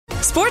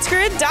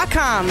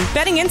SportsGrid.com.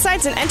 Betting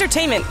insights and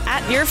entertainment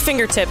at your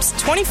fingertips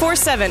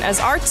 24/7 as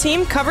our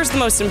team covers the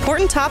most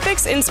important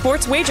topics in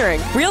sports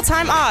wagering.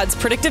 Real-time odds,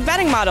 predictive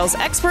betting models,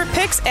 expert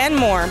picks, and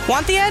more.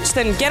 Want the edge?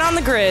 Then get on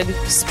the grid.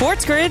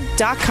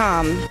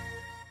 SportsGrid.com.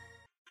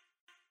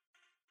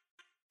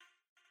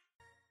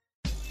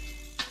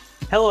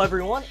 Hello,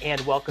 everyone,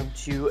 and welcome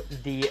to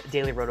the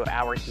DailyRoto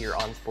Hour here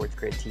on Sports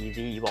Grid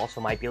TV. You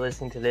also might be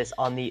listening to this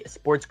on the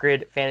Sports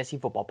Grid Fantasy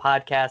Football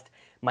Podcast.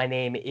 My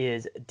name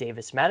is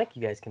Davis Mattek.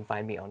 You guys can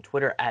find me on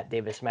Twitter at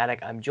Davis Mattek.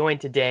 I'm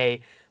joined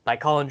today by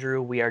Colin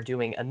Drew. We are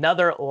doing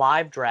another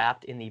live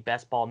draft in the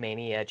Best Ball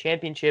Mania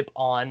Championship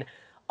on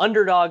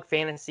Underdog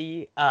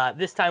Fantasy.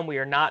 This time we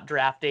are not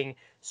drafting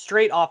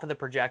straight off of the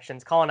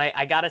projections. Colin,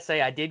 I got to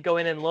say, I did go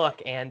in and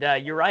look, and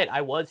you're right,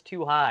 I was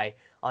too high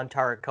on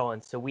Tarek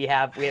Cohen. So we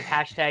have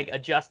hashtag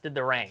adjusted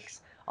the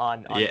ranks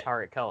on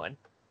Tarek Cohen.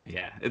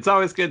 Yeah, it's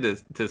always good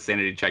to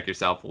sanity check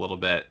yourself a little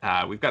bit.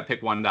 We've got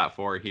pick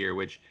 1.4 here,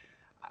 which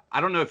I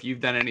don't know if you've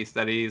done any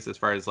studies as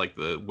far as like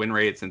the win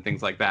rates and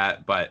things like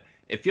that, but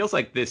it feels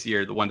like this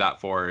year the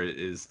 1.4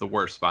 is the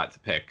worst spot to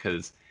pick,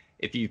 because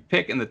if you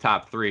pick in the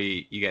top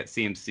three, you get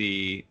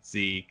CMC,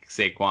 Zeke,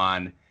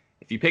 Saquon.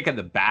 If you pick at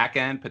the back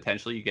end,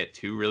 potentially you get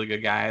two really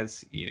good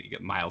guys. You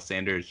get Miles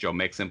Sanders, Joe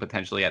Mixon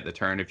potentially at the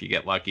turn if you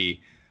get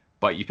lucky.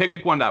 But you pick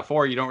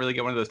 1.4, you don't really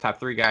get one of those top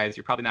three guys.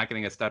 You're probably not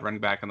getting a stud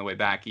running back on the way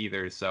back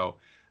either. So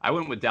I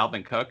went with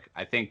Dalvin Cook.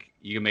 I think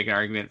you can make an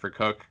argument for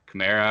Cook,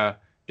 Kamara,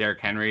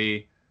 Derrick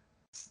Henry,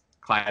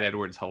 Clyde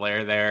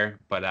Edwards-Helaire there.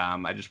 But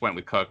I just went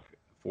with Cook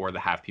for the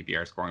half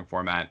PPR scoring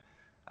format.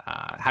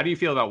 How do you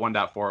feel about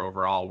 1.4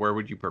 overall? Where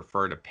would you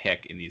prefer to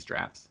pick in these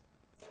drafts?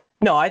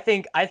 No, I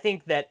think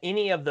that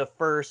any of the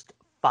first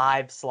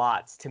 5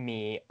 slots to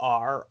me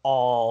are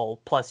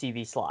all plus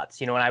EV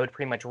slots, and I would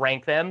pretty much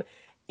rank them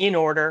in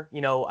order.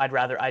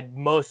 I'd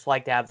most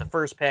like to have the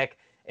first pick.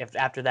 If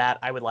after that,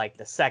 I would like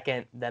the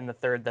second, then the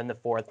third, then the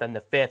fourth, then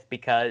the fifth,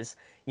 because,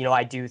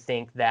 I do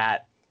think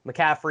that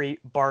McCaffrey,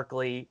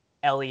 Barkley,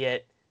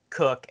 Elliott,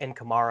 Cook, and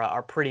Kamara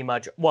are pretty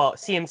much,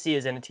 CMC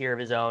is in a tier of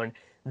his own,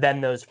 then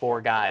those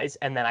 4 guys.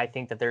 And then I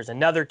think that there's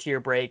another tier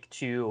break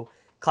to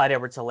Clyde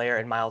Edwards-Helaire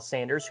and Miles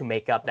Sanders, who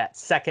make up that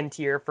second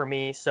tier for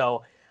me.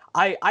 So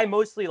I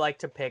mostly like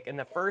to pick in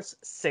the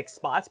first 6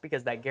 spots,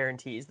 because that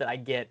guarantees that I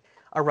get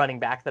a running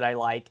back that I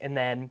like. And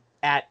then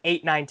at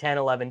 8, 9, 10,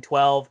 11,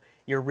 12,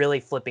 you're really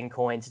flipping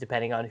coins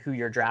depending on who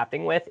you're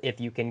drafting with, if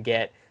you can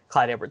get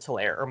Clyde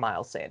Edwards-Helaire or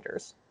Miles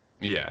Sanders.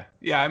 Yeah.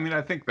 I mean,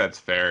 I think that's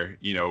fair.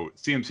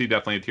 CMC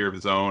definitely a tier of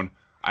his own.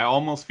 I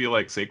almost feel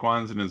like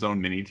Saquon's in his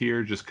own mini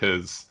tier, just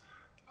because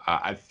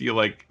I feel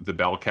like the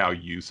bell cow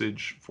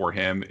usage for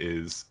him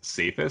is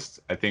safest.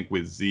 I think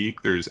with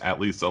Zeke, there's at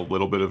least a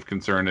little bit of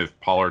concern if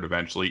Pollard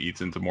eventually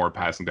eats into more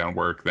passing down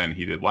work than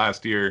he did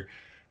last year.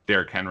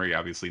 Derrick Henry,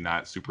 obviously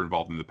not super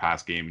involved in the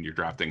pass game, and you're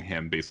drafting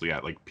him basically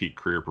at like peak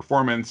career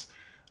performance.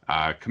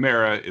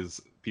 Kamara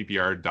is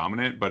PPR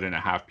dominant, but in a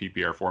half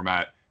PPR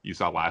format, you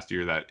saw last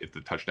year that if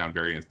the touchdown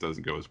variance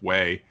doesn't go his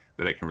way,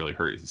 that it can really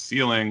hurt his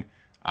ceiling.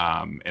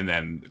 And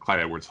then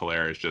Clyde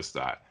Edwards-Helaire is just,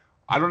 I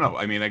don't know.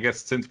 I mean, I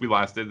guess since we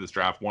last did this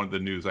draft, one of the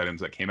news items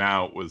that came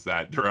out was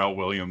that Darrell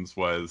Williams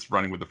was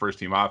running with the first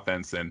team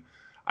offense, and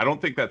I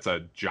don't think that's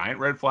a giant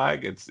red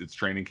flag. It's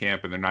training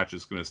camp, and they're not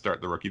just going to start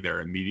the rookie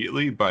there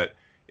immediately, but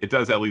it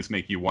does at least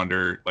make you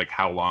wonder like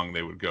how long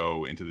they would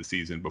go into the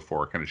season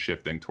before kind of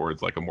shifting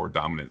towards like a more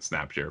dominant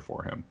snap share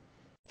for him.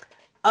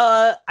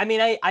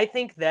 I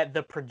think that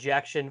the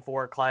projection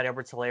for Clyde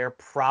Edwards-Helaire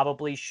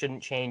probably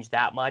shouldn't change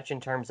that much in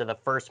terms of the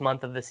first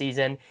month of the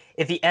season.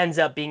 If he ends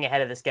up being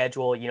ahead of the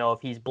schedule,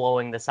 if he's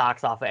blowing the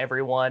socks off of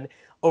everyone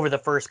over the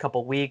first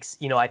couple weeks,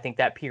 I think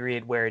that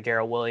period where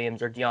Darrell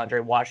Williams or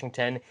DeAndre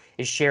Washington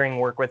is sharing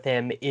work with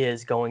him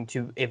is going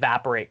to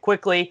evaporate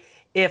quickly.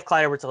 If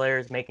Clyde Edwards-Helaire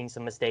is making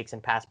some mistakes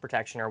in pass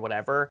protection or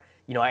whatever,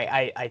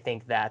 I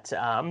think that,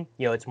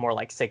 it's more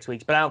like 6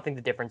 weeks. But I don't think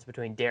the difference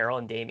between Darrell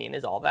and Damian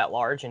is all that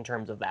large in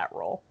terms of that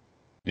role.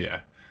 Yeah.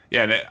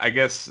 And I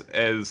guess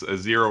as a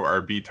 0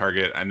 RB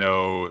target, I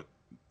know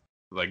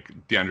like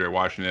DeAndre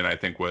Washington, I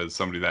think, was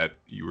somebody that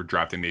you were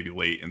drafting maybe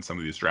late in some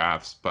of these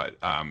drafts. But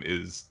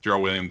is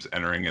Darrell Williams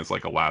entering as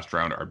like a last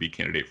round RB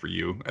candidate for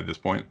you at this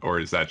point? Or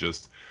is that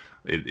just...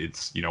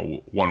 It's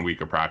 1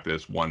 week of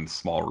practice, one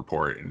small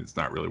report, and it's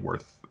not really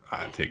worth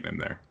taking him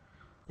there?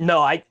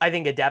 No, I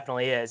think it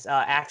definitely is.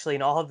 Actually,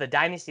 in all of the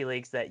dynasty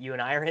leagues that you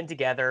and I are in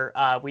together,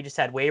 we just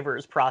had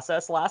waivers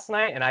processed last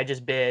night, and I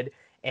just bid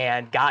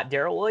and got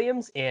Darrell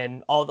Williams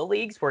in all the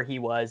leagues where he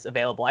was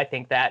available. I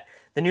think that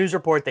the news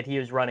report that he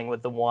was running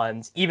with the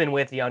ones, even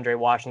with DeAndre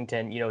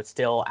Washington,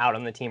 still out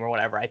on the team or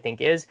whatever, I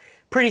think is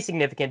pretty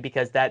significant,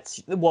 because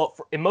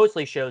it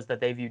mostly shows that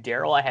they view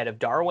Darrell ahead of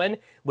Darwin,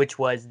 which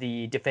was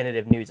the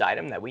definitive news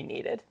item that we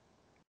needed.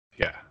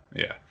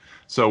 Yeah.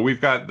 So we've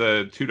got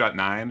the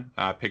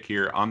 2.9 pick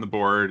here on the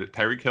board.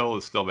 Tyreek Hill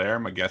is still there.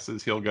 My guess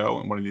is he'll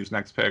go in one of these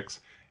next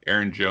picks.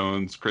 Aaron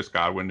Jones, Chris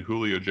Godwin,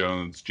 Julio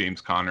Jones,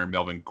 James Conner,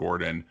 Melvin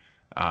Gordon.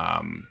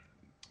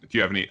 Do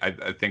you have any?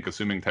 I think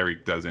assuming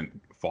Tyreek doesn't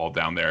fall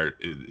down there,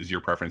 is your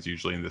preference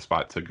usually in this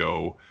spot to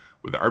go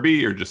with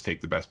RB, or just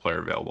take the best player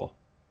available?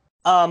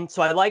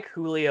 So I like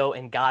Julio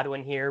and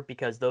Godwin here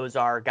because those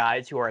are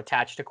guys who are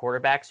attached to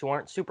quarterbacks who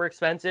aren't super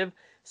expensive.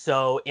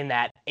 So in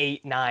that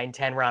 8, 9,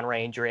 10 round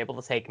range, you're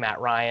able to take Matt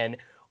Ryan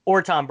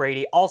or Tom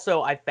Brady.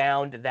 Also, I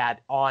found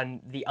that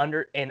on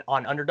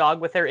Underdog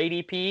with their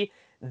ADP,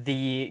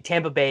 the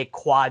Tampa Bay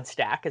quad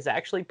stack is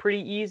actually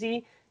pretty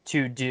easy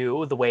to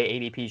do the way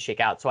ADPs shake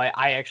out. So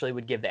I actually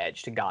would give the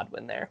edge to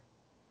Godwin there.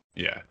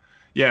 Yeah.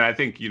 Yeah, and I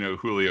think,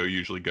 Julio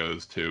usually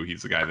goes too.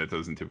 He's the guy that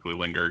doesn't typically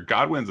linger.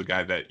 Godwin's a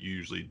guy that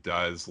usually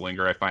does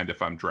linger. I find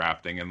if I'm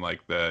drafting in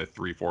like the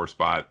 3-4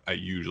 spot, I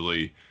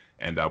usually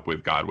end up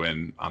with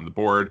Godwin on the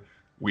board.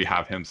 We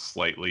have him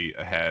slightly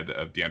ahead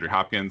of DeAndre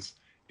Hopkins.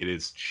 It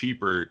is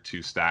cheaper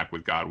to stack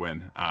with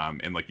Godwin.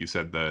 And like you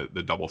said,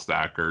 the double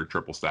stack or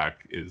triple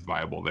stack is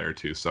viable there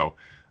too. So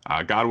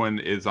Godwin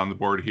is on the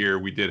board here.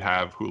 We did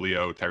have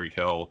Julio, Tyreek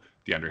Hill,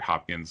 DeAndre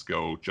Hopkins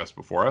go just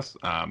before us.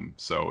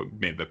 So it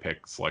made the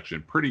pick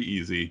selection pretty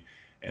easy.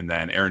 And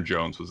then Aaron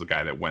Jones was the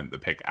guy that went the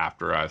pick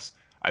after us.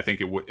 I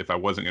think if I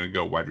wasn't going to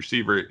go wide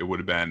receiver, it would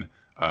have been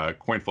a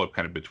coin flip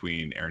kind of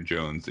between Aaron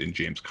Jones and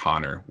James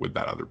Conner with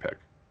that other pick.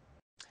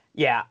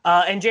 Yeah,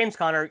 and James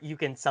Conner, you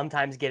can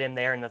sometimes get him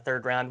there in the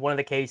third round. One of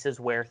the cases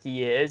where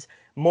he is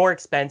more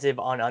expensive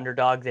on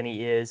Underdog than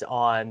he is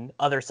on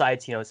other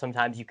sites.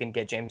 Sometimes you can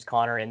get James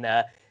Conner in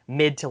the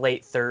mid to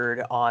late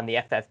third on the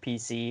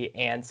FFPC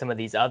and some of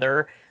these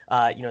other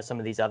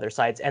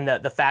sites. And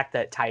the fact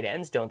that tight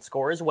ends don't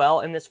score as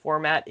well in this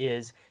format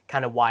is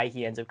kind of why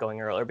he ends up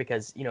going earlier,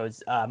 because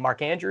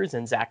Mark Andrews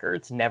and Zach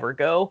Ertz never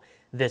go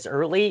this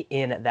early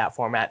in that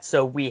format.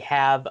 So we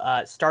have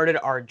started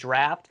our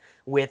draft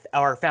with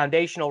our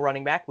foundational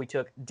running back. We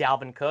took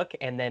Dalvin Cook,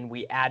 and then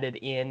we added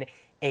in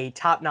a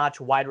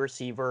top-notch wide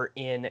receiver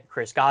in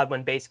Chris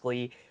Godwin.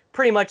 Basically,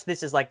 pretty much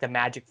this is like the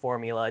magic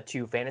formula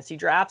to fantasy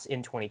drafts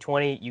in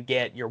 2020. You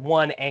get your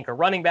one anchor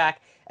running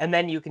back, and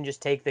then you can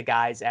just take the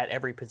guys at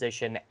every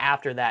position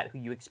after that who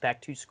you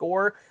expect to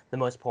score the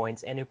most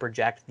points and who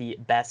project the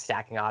best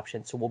stacking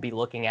options. So we'll be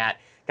looking at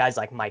guys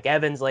like Mike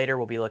Evans later.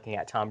 We'll be looking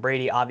at Tom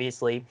Brady,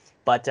 obviously.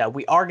 But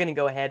we are going to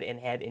go ahead and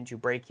head into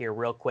break here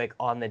real quick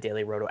on the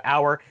Daily Roto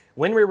Hour.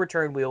 When we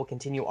return, we will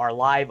continue our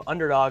live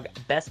Underdog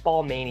Best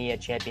Ball Mania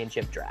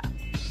Championship Draft.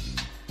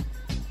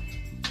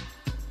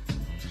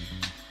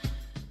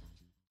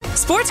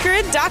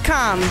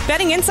 SportsGrid.com.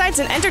 Betting insights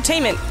and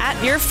entertainment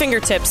at your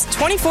fingertips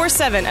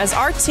 24/7 as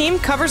our team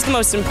covers the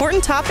most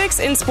important topics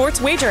in sports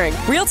wagering.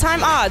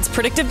 Real-time odds,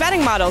 predictive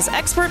betting models,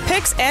 expert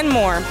picks, and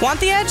more. Want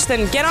the edge?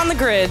 Then get on the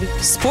grid.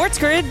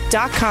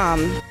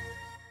 SportsGrid.com.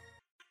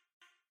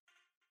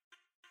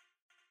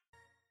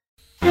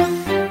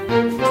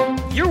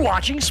 You're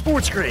watching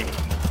Sports Grid.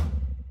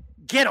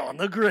 Get on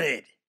the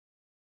grid.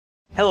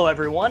 Hello,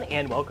 everyone,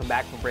 and welcome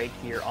back from break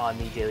here on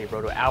the Daily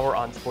Roto Hour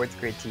on Sports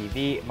Grid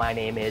TV. My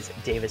name is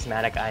Davis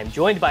Mattek. I am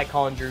joined by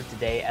Colin Drew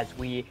today as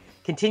we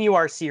continue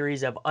our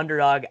series of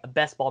Underdog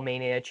Best Ball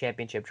Mania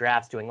Championship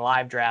drafts, doing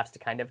live drafts to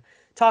kind of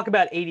talk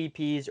about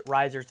ADPs,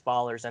 risers,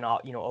 fallers, and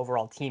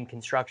overall team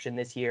construction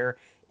this year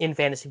in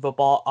fantasy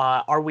football.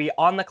 Are we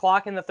on the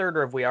clock in the third,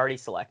 or have we already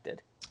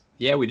selected?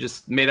 Yeah, we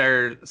just made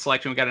our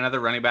selection. We got another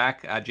running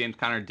back. James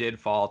Conner did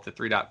fall to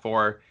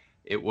 3.4.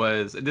 It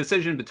was a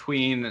decision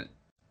between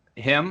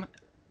him,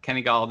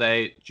 Kenny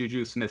Galladay,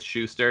 Juju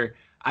Smith-Schuster.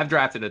 I've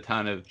drafted a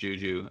ton of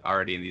Juju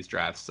already in these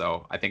drafts,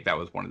 so I think that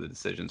was one of the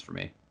decisions for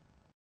me.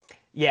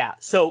 Yeah,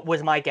 so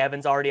was Mike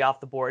Evans already off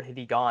the board? Had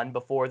he gone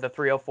before the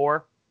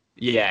 304?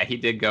 Yeah, he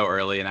did go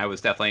early, and I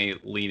was definitely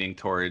leaning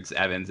towards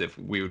Evans if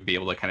we would be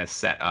able to kind of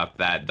set up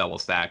that double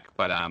stack.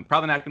 But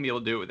probably not going to be able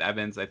to do it with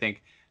Evans. I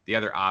think the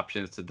other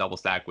options to double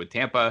stack with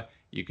Tampa,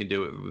 you can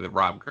do it with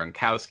Rob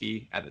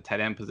Gronkowski at the tight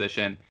end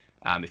position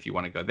if you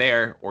want to go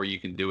there, or you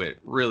can do it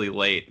really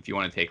late if you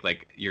want to take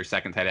like your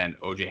second tight end,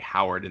 OJ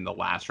Howard, in the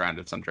last round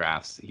of some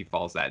drafts. He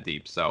falls that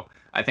deep. So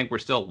I think we're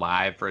still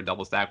live for a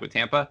double stack with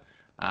Tampa.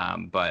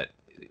 But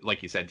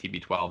like you said,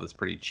 TB12 is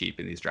pretty cheap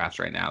in these drafts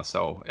right now.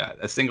 So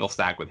a single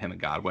stack with him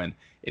and Godwin,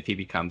 if he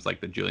becomes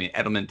like the Julian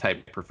Edelman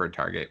type preferred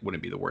target,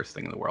 wouldn't be the worst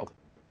thing in the world.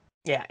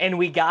 Yeah, and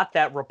we got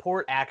that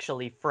report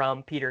actually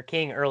from Peter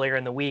King earlier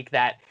in the week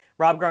that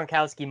Rob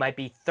Gronkowski might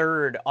be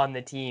third on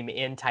the team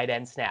in tight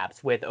end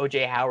snaps, with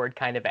OJ Howard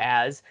kind of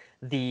as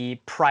the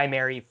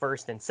primary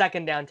first and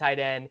second down tight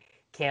end,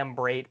 Cam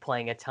Brate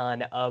playing a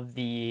ton of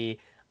the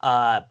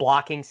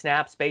blocking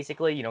snaps,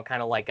 basically,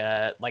 kind of like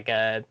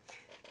a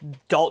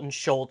Dalton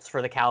Schultz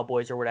for the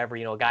Cowboys or whatever,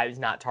 a guy who's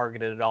not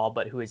targeted at all,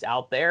 but who is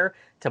out there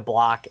to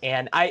block.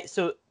 And I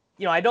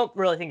don't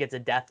really think it's a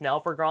death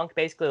knell for Gronk,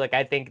 basically. Like,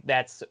 I think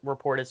that's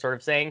report is sort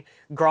of saying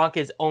Gronk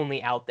is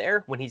only out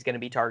there when he's going to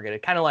be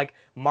targeted, kind of like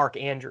Mark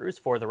Andrews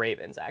for the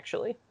Ravens,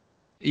 actually.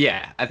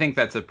 Yeah, I think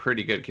that's a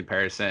pretty good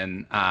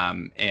comparison.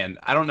 And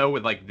I don't know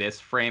with like this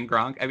frame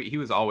Gronk, I mean, he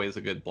was always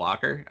a good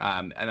blocker.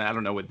 And I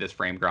don't know with this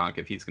frame Gronk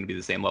if he's going to be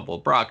the same level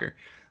of blocker.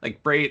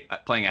 Like Brate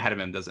playing ahead of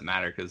him doesn't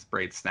matter because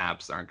Brate's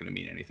snaps aren't going to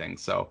mean anything.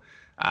 So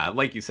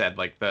like you said,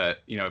 like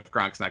if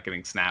Gronk's not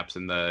getting snaps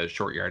in the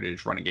short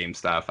yardage running game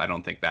stuff, I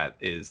don't think that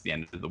is the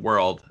end of the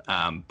world.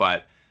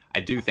 But I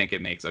do think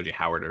it makes OJ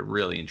Howard a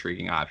really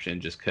intriguing option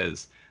just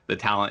because the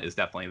talent is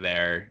definitely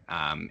there,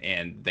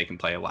 and they can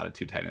play a lot of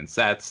 2 tight end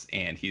sets,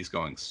 and he's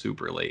going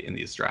super late in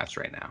these drafts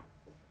right now.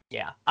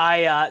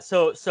 Yeah,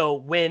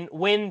 so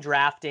when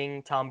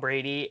drafting Tom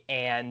Brady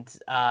and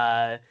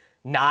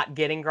not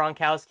getting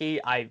Gronkowski,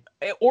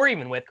 or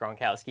even with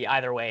Gronkowski,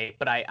 either way,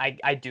 but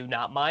I do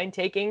not mind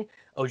taking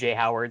OJ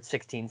Howard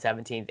 16th,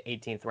 17th,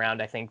 18th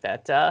round. I think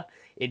that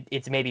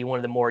it's maybe one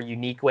of the more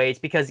unique ways,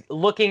 because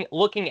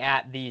looking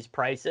at these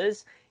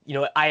prices,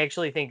 I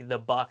actually think the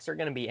Bucs are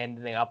going to be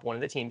ending up one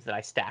of the teams that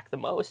I stack the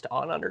most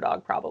on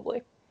Underdog,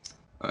 probably.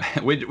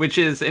 Which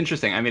is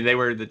interesting. I mean, they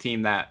were the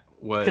team that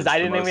was because I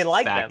didn't even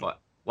like them.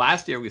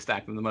 Last year we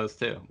stacked them the most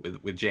too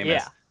with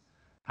Jameis.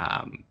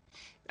 Yeah.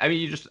 I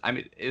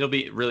mean, it'll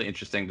be really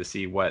interesting to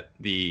see what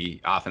the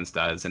offense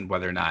does and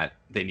whether or not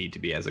they need to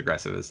be as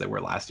aggressive as they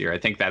were last year. I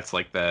think that's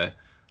like the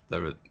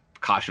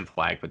caution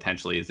flag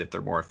potentially, is if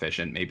they're more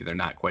efficient. Maybe they're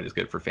not quite as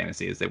good for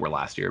fantasy as they were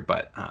last year,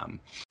 but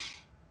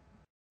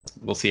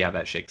we'll see how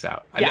that shakes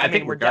out. Yeah, I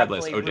think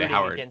regardless, OJ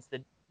Howard.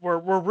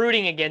 We're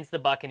rooting against the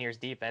Buccaneers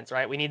defense,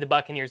 right? We need the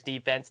Buccaneers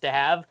defense to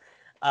have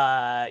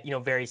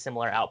very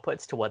similar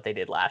outputs to what they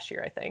did last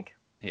year, I think.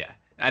 Yeah.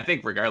 I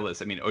think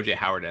regardless, I mean, OJ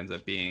Howard ends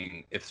up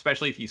being,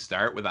 especially if you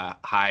start with a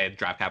high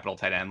draft capital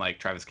tight end like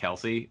Travis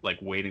Kelce, like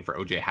waiting for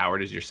OJ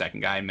Howard as your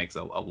second guy makes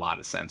a lot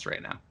of sense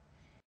right now.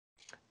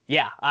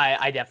 Yeah,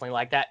 I definitely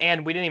like that.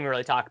 And we didn't even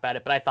really talk about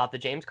it, but I thought the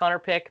James Conner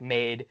pick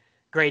made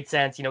great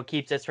sense,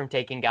 keeps us from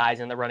taking guys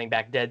in the running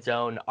back dead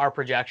zone. Our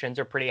projections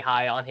are pretty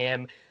high on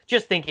him.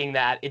 Just thinking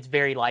that it's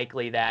very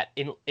likely that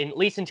at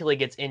least until he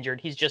gets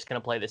injured, he's just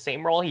going to play the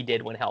same role he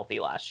did when healthy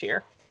last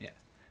year. Yeah.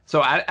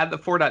 So at the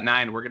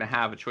 4.9, we're going to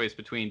have a choice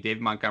between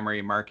David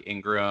Montgomery, Mark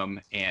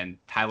Ingram, and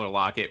Tyler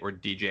Lockett or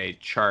DJ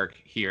Chark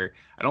here.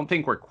 I don't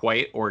think we're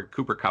quite, or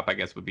Cooper Kupp, I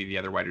guess, would be the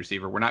other wide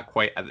receiver. We're not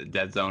quite at the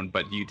dead zone,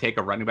 but do you take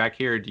a running back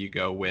here, or do you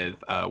go with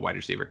a wide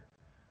receiver?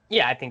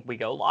 Yeah, I think we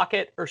go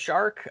Lockett or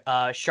Chark.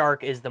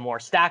 Chark is the more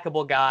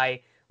stackable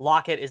guy.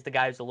 Lockett is the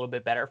guy who's a little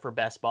bit better for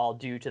best ball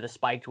due to the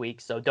spiked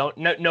week. So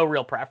no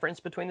real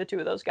preference between the two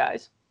of those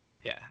guys.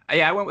 Yeah,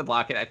 I went with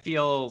Lockett. I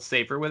feel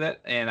safer with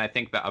it, and I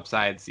think the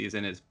upside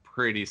season is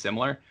pretty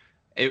similar.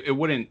 It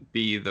wouldn't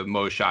be the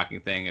most shocking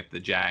thing if the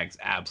Jags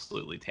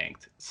absolutely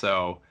tanked.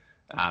 So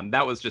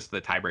that was just the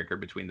tiebreaker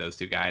between those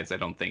two guys. I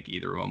don't think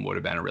either of them would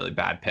have been a really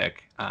bad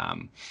pick.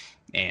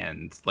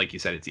 And like you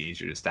said, it's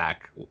easier to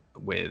stack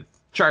with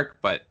Chark,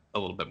 but a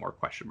little bit more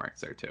question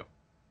marks there too.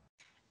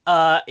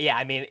 Yeah,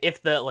 I mean,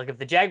 if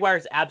the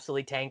Jaguars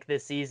absolutely tank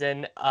this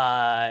season,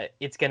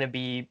 it's going to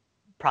be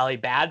probably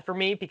bad for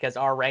me because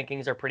our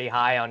rankings are pretty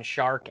high on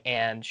Chark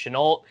and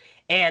Shenault.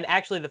 And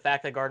actually, the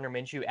fact that Gardner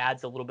Minshew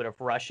adds a little bit of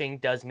rushing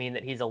does mean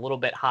that he's a little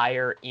bit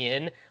higher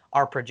in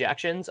our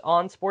projections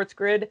on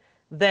SportsGrid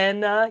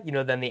than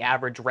the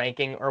average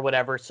ranking or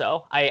whatever.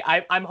 So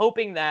I'm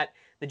hoping that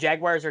the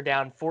Jaguars are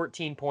down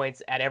 14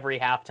 points at every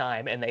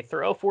halftime and they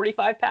throw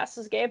 45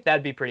 passes a game.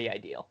 That'd be pretty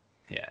ideal.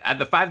 Yeah, at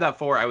the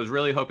 5.4, I was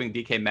really hoping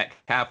DK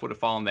Metcalf would have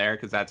fallen there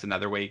because that's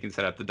another way you can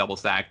set up the double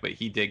stack, but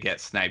he did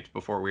get sniped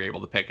before we were able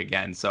to pick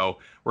again. So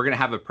we're going to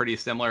have a pretty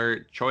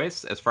similar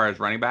choice as far as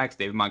running backs.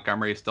 David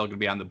Montgomery is still going to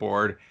be on the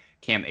board.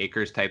 Cam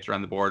Akers types are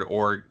on the board,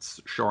 or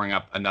shoring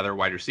up another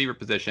wide receiver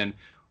position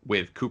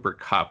with Cooper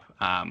Kupp.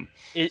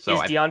 Is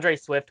DeAndre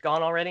Swift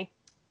gone already?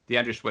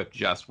 DeAndre Swift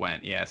just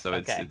went, yeah. So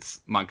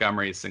it's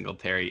Montgomery,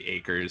 Singletary,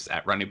 Akers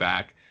at running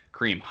back,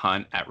 Kareem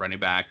Hunt at running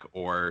back,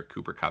 or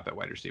Cooper Kupp at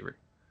wide receiver.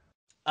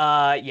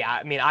 Yeah,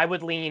 I mean, I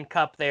would lean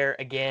Kupp there.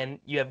 Again,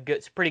 you have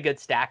pretty good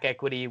stack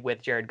equity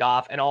with Jared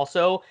Goff, and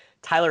also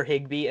Tyler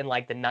Higbee in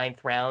like the 9th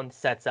round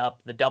sets up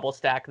the double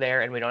stack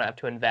there, and we don't have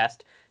to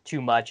invest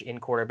too much in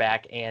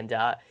quarterback. And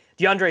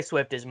DeAndre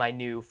Swift is my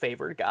new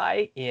favorite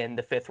guy in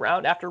the 5th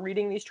round. After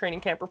reading these training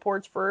camp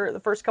reports for the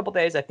first couple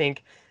days, I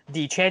think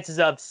the chances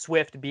of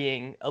Swift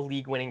being a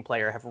league-winning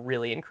player have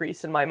really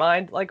increased in my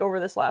mind, like over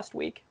this last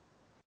week.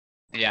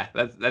 Yeah,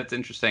 that's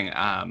interesting.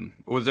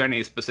 Was there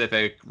any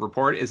specific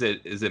report? Is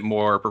it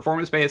more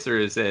performance based, or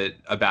is it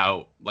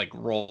about like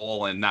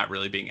role and not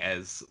really being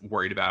as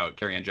worried about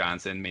Kerryon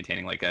Johnson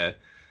maintaining like a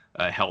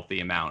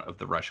healthy amount of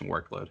the rushing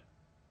workload?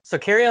 So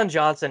Kerryon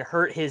Johnson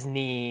hurt his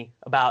knee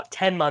about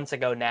 10 months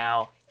ago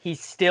now.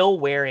 He's still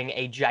wearing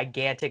a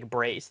gigantic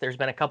brace. There's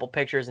been a couple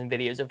pictures and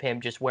videos of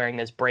him just wearing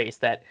this brace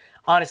that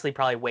honestly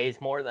probably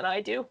weighs more than I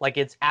do. Like,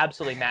 it's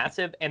absolutely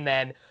massive. And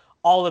then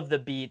all of the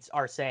beats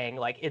are saying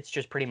like it's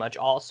just pretty much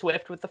all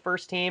Swift with the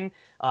first team.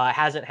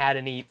 Hasn't had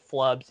any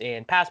flubs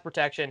in pass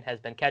protection, has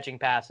been catching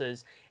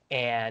passes.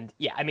 And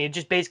yeah, I mean, it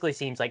just basically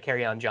seems like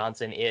Kerryon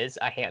Johnson is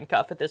a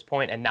handcuff at this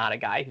point and not a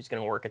guy who's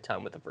going to work a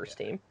ton with the first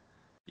team.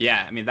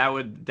 Yeah, I mean, that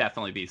would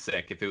definitely be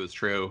sick if it was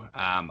true.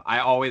 I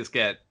always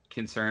get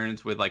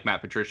concerns with like Matt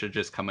Patricia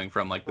just coming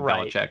from like the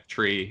Belichick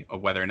tree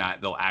of whether or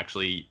not they'll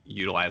actually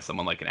utilize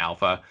someone like an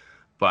alpha.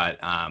 But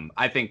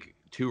I think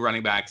 2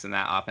 running backs in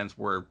that offense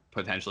were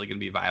potentially going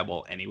to be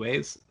viable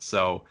anyways.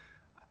 So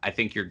I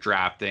think if you're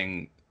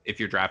drafting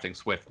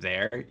Swift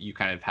there, you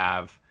kind of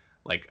have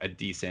like a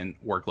decent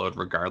workload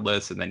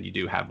regardless, and then you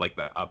do have like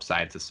the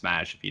upside to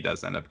smash if he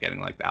does end up getting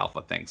like the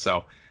alpha thing. So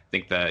I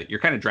think that you're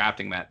kind of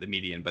drafting the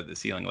median, but the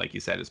ceiling, like you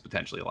said, is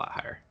potentially a lot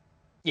higher.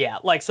 Yeah,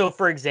 like so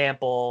for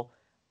example,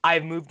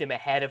 I've moved him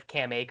ahead of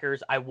Cam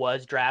Akers. I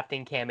was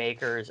drafting Cam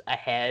Akers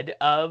ahead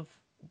of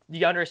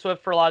DeAndre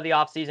Swift for a lot of the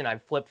offseason.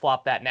 I've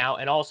flip-flopped that now.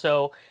 And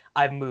also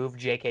I've moved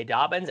J.K.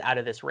 Dobbins out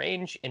of this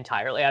range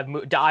entirely. I've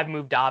moved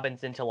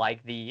Dobbins into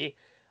like the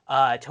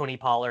Tony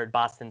Pollard,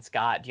 Boston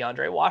Scott,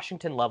 DeAndre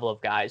Washington level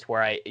of guys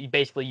where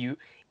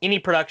any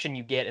production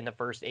you get in the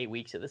first 8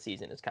 weeks of the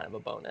season is kind of a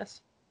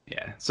bonus.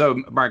 Yeah.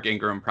 So Mark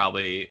Ingram,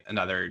 probably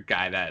another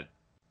guy that,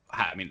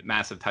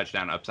 massive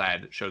touchdown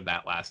upside, showed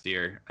that last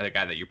year. A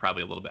guy that you're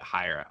probably a little bit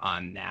higher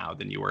on now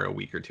than you were a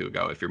week or two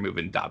ago if you're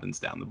moving Dobbins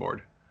down the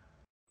board.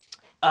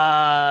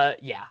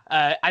 Yeah.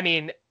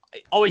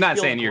 Always not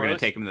feels saying you're going to gross.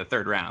 take him in the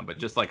third round, but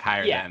just like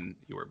higher than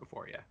you were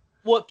before. Yeah.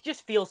 Well, it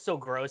just feels so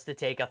gross to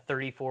take a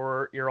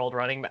 34-year-old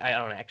running back. I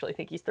don't actually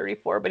think he's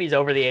 34, but he's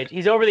over the age.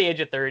 He's over the age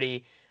of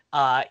 30.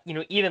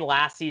 Even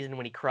last season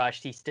when he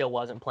crushed, he still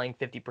wasn't playing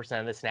 50%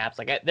 of the snaps.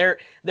 Like there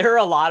are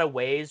a lot of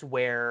ways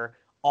where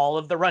all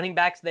of the running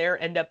backs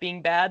there end up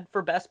being bad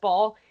for best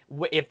ball.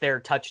 If their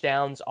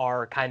touchdowns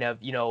are kind of,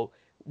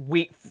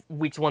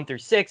 weeks 1 through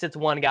 6, it's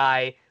one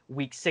guy.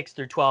 Week 6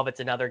 through 12, it's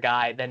another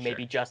guy. Then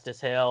maybe Justice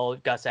Hill,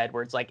 Gus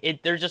Edwards.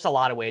 There's just a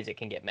lot of ways it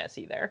can get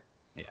messy there.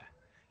 Yeah.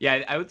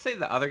 Yeah, I would say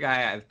the other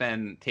guy I've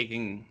been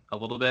taking a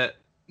little bit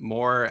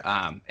more,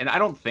 and I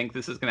don't think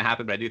this is going to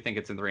happen, but I do think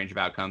it's in the range of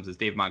outcomes, is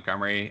Dave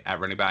Montgomery at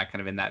running back,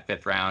 kind of in that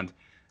 5th round.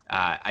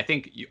 I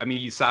think,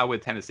 you saw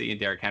with Tennessee and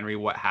Derrick Henry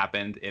what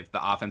happened if the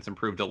offense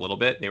improved a little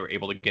bit. They were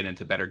able to get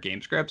into better game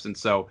scripts, and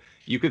so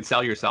you could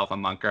sell yourself on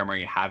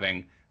Montgomery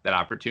having that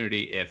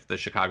opportunity if the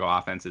Chicago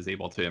offense is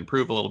able to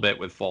improve a little bit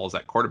with Foles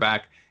at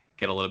quarterback,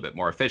 get a little bit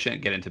more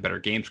efficient, get into better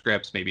game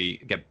scripts,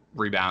 maybe get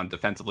rebound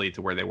defensively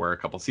to where they were a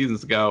couple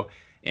seasons ago.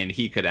 And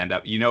he could end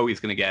up, he's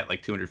going to get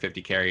like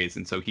 250 carries.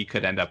 And so he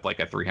could end up like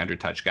a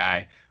 300 touch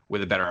guy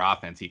with a better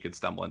offense. He could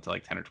stumble into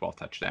like 10 or 12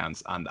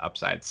 touchdowns on the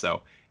upside.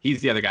 So he's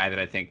the other guy that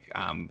I think,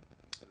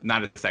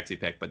 not a sexy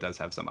pick, but does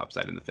have some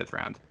upside in the 5th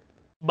round.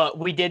 But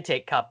we did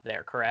take Kupp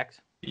there,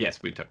 correct?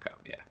 Yes, we took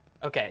Kupp. Yeah.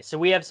 Okay, so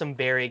we have some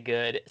very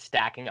good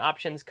stacking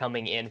options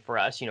coming in for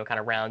us, kind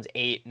of rounds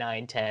 8,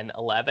 9, 10,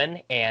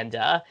 11. And,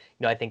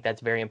 I think that's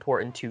very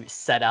important to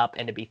set up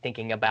and to be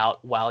thinking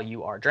about while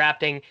you are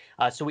drafting.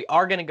 So we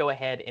are going to go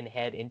ahead and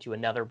head into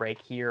another break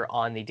here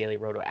on the Daily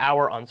Roto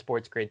Hour on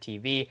Sports Grid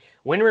TV.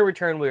 When we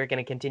return, we're going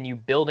to continue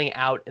building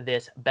out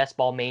this Best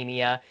Ball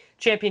Mania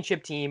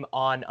championship team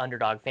on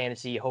Underdog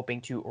Fantasy, hoping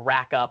to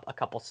rack up a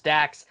couple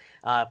stacks,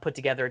 put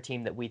together a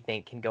team that we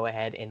think can go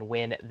ahead and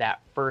win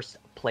that first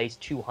place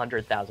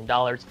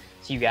 $200,000.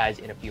 See you guys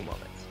in a few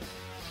moments.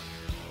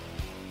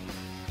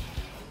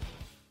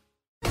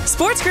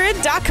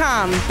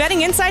 SportsGrid.com.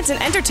 Betting insights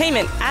and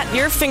entertainment at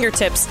your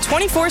fingertips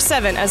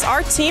 24/7 as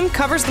our team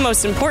covers the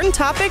most important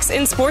topics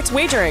in sports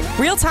wagering.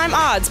 Real-time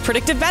odds,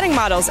 predictive betting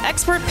models,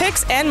 expert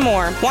picks, and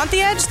more. Want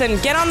the edge?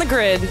 Then get on the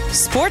grid.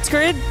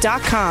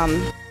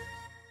 SportsGrid.com.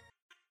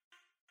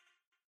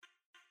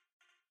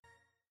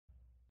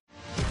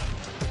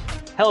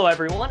 Hello,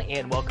 everyone,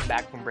 and welcome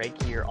back from break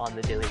here on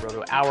the Daily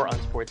Roto Hour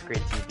on Sports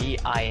Grid TV.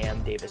 I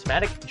am Davis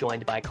Mattek,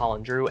 joined by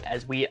Colin Drew,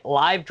 as we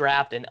live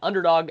draft an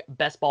Underdog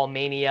Best Ball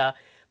Mania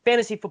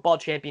fantasy football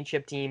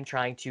championship team,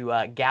 trying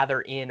to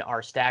gather in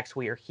our stacks.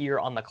 We are here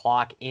on the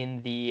clock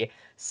in the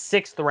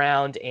 6th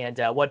round, and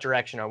what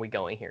direction are we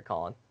going here,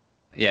 Colin?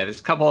 Yeah,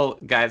 there's a couple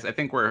guys. I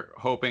think we're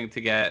hoping to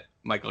get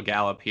Michael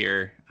Gallup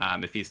here,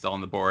 if he's still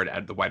on the board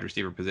at the wide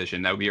receiver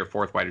position. That would be your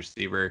 4th wide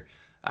receiver.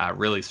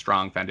 Really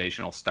strong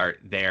foundational start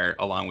there,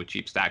 along with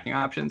cheap stacking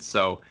options.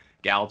 So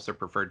Gallup's a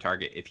preferred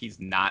target. If he's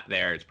not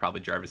there, it's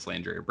probably Jarvis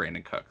Landry or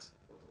Brandon Cooks.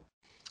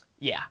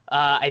 Yeah,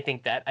 I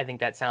think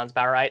that sounds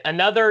about right.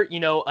 Another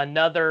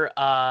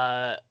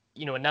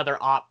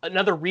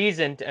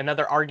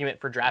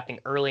argument for drafting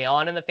early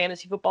on in the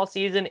fantasy football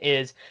season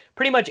is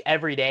pretty much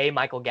every day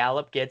Michael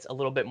Gallup gets a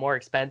little bit more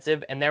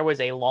expensive, and there was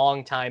a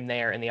long time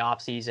there in the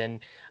offseason,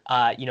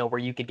 where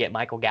you could get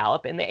Michael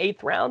Gallup in the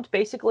 8th round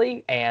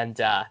basically, and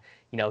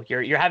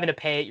you're having to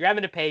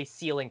pay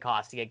ceiling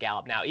cost to get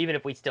Gallup now, even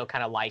if we still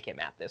kind of like him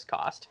at this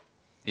cost.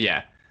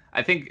 Yeah,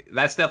 I think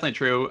that's definitely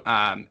true.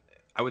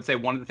 I would say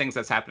one of the things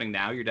that's happening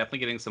now, you're definitely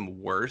getting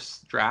some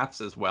worse drafts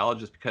as well,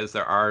 just because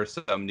there are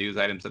some news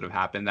items that have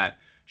happened that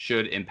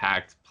should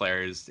impact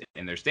players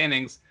in their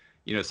standings.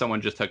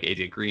 Someone just took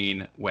AJ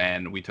Green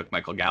when we took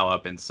Michael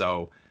Gallup. And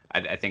so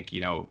I think,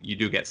 you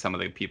do get some of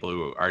the people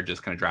who are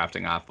just kind of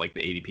drafting off like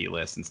the ADP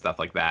list and stuff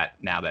like that.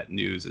 Now that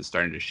news is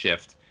starting to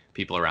shift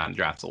people around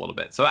drafts a little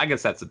bit. So I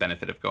guess that's the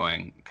benefit of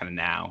going kind of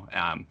now.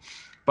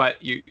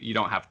 But you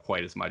don't have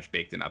quite as much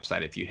baked in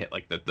upside if you hit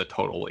like the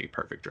totally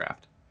perfect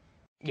draft.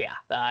 Yeah,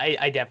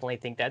 I definitely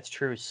think that's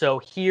true. So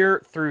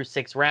here through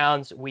 6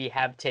 rounds, we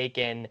have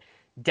taken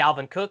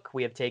Dalvin Cook,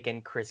 we have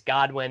taken Chris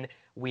Godwin,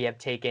 we have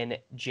taken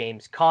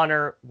James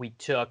Conner, we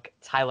took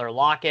Tyler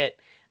Lockett,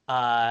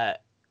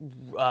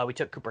 we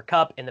took Cooper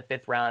Kupp in the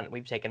 5th round.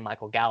 We've taken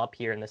Michael Gallup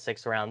here in the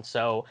 6th round.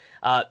 So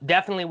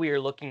definitely we are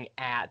looking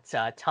at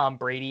Tom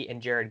Brady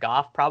and Jared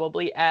Goff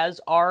probably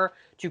as our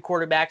 2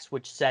 quarterbacks,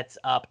 which sets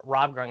up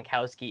Rob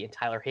Gronkowski and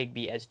Tyler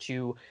Higbee as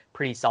 2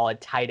 pretty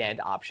solid tight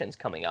end options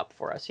coming up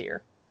for us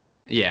here.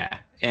 Yeah,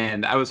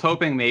 and I was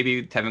hoping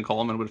maybe Tevin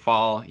Coleman would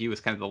fall. He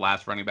was kind of the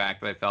last running back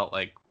that I felt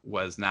like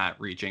was not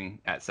reaching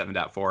at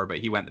 7.4, but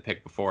he went the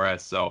pick before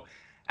us, so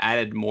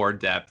added more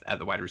depth at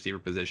the wide receiver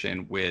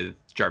position with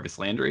Jarvis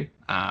Landry.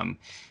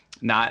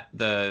 Not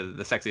the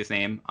sexiest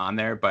name on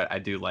there, but I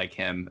do like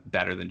him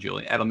better than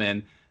Julian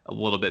Edelman, a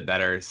little bit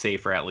better,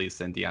 safer at least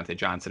than Deontay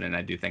Johnson, and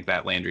I do think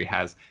that Landry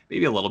has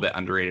maybe a little bit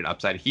underrated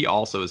upside. He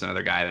also is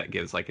another guy that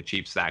gives like a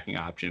cheap stacking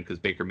option because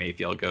Baker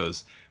Mayfield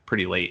goes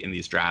pretty late in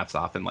these drafts,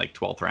 often like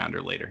 12th round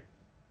or later.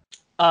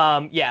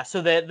 Yeah,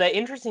 so the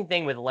interesting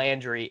thing with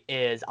Landry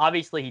is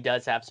obviously he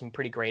does have some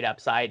pretty great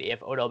upside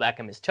if Odell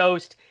Beckham is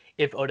toast,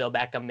 if Odell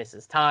Beckham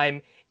misses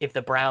time, if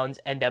the Browns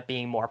end up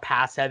being more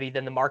pass heavy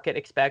than the market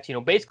expects.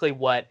 Basically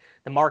what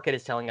the market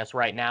is telling us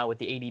right now with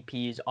the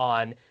ADPs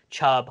on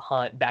Chubb,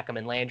 Hunt, Beckham,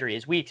 and Landry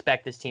is we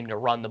expect this team to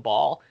run the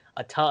ball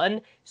a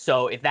ton.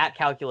 So if that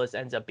calculus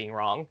ends up being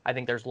wrong, I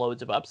think there's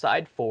loads of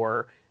upside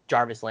for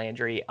Jarvis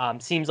Landry.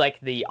 Seems like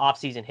the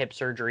offseason hip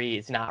surgery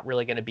is not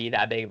really going to be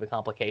that big of a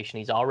complication.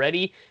 He's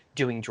already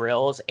doing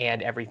drills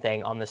and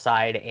everything on the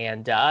side.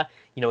 And,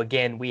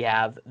 again, we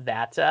have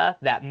that a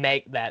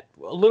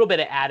little bit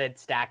of added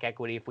stack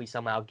equity if we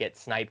somehow get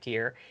sniped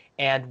here.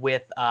 And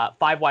with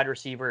 5 wide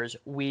receivers,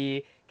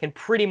 we can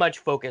pretty much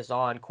focus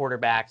on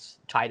quarterbacks,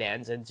 tight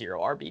ends, and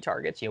 0 RB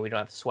targets. We don't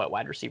have to sweat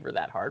wide receiver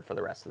that hard for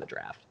the rest of the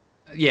draft.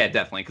 Yeah,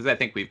 definitely, because I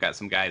think we've got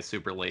some guys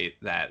super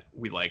late that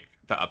we like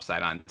the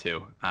upside on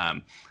too. I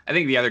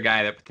think the other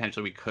guy that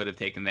potentially we could have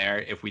taken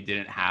there if we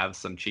didn't have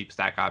some cheap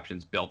stack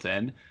options built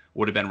in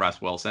would have been Russ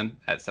Wilson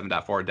at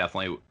 7.4.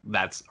 Definitely,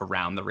 that's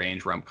around the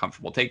range where I'm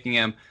comfortable taking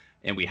him.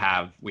 And we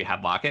had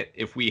Lockett.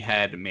 If we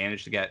had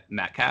managed to get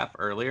Metcalf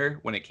earlier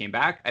when it came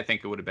back, I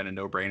think it would have been a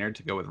no-brainer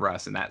to go with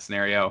Russ in that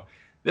scenario.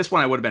 This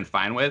one I would have been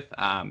fine with,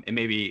 and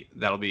maybe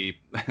that'll be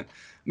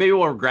maybe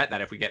we'll regret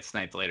that if we get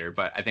sniped later.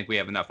 But I think we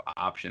have enough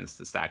options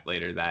to stack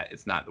later that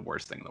it's not the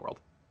worst thing in the world.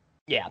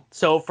 Yeah.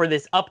 So for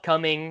this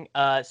upcoming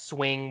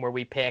swing where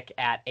we pick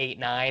at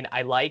 8-9,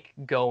 I like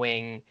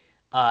going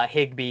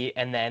Higbee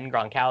and then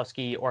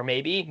Gronkowski, or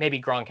maybe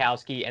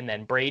Gronkowski and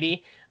then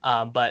Brady.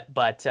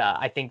 But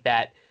I think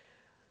that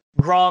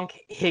Gronk,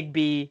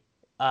 Higbee,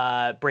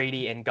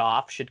 Brady, and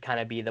Goff should kind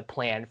of be the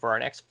plan for our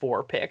next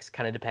 4 picks,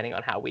 kind of depending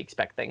on how we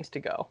expect things to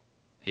go.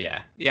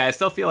 Yeah. I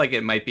still feel like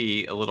it might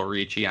be a little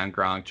reachy on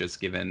Gronk, just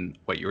given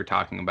what you were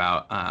talking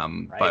about.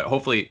 Right. But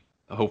hopefully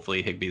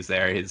Higbee's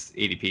there. His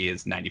ADP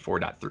is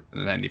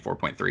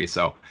 94.3.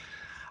 So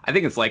I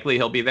think it's likely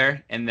he'll be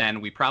there. And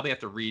then we probably have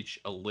to reach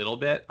a little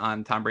bit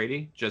on Tom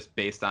Brady, just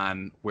based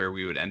on where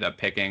we would end up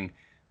picking.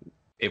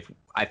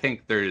 I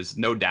think there's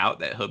no doubt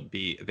that he'll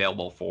be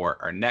available for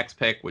our next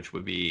pick, which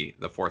would be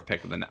the 4th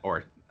pick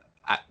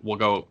we'll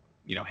go,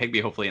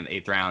 Higbee hopefully in the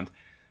 8th round.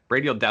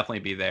 Brady will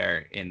definitely be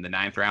there in the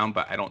 9th round,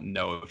 but I don't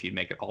know if he'd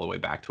make it all the way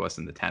back to us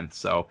in the 10th.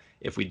 So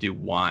if we do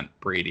want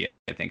Brady,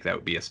 I think that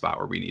would be a spot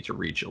where we need to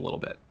reach a little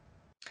bit.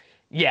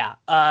 Yeah,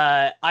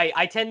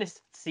 I tend to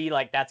see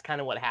like that's kind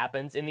of what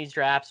happens in these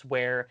drafts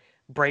where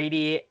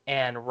Brady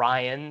and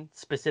Ryan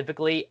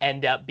specifically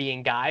end up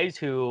being guys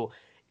who,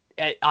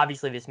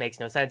 obviously this makes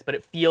no sense, but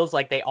it feels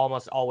like they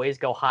almost always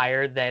go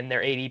higher than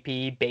their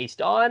ADP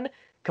based on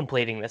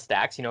completing the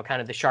stacks. Kind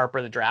of the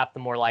sharper the draft, the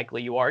more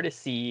likely you are to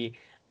see,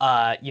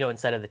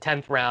 instead of the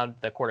 10th round,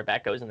 the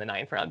quarterback goes in the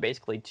 9th round,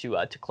 basically to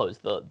close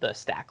the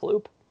stack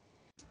loop.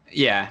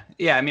 Yeah.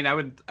 I mean, I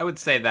would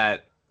say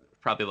that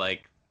probably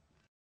like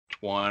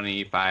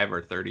 25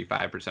 or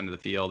 35% of the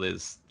field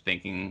is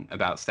thinking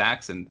about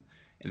stacks, and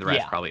the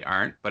rest probably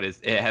aren't. But it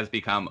has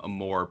become a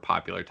more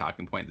popular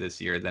talking point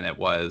this year than it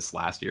was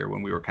last year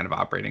when we were kind of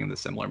operating in the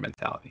similar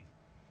mentality.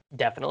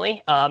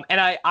 Definitely.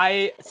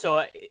 And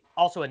so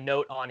also a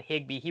note on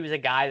Higbee, he was a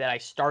guy that I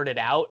started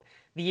out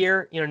the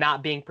year,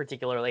 not being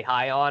particularly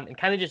high on, and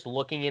kind of just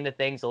looking into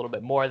things a little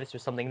bit more. This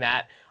was something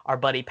that our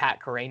buddy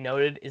Pat Corain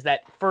noted, is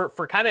that for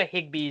kind of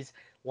Higbee's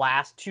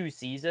last 2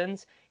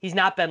 seasons, he's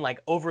not been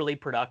like overly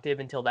productive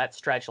until that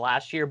stretch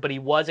last year, but he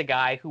was a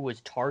guy who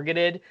was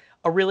targeted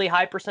a really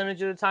high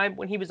percentage of the time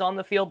when he was on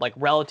the field, like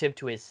relative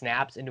to his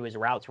snaps and to his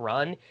routes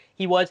run.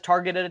 He was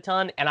targeted a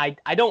ton, and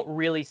I don't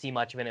really see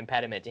much of an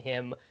impediment to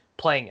him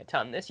playing a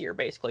ton this year,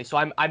 basically. So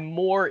I'm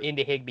more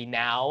into Higbee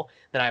now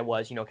than I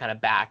was, kind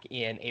of back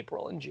in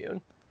April and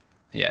June.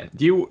 Yeah.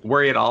 Do you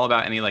worry at all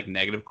about any like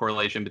negative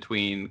correlation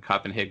between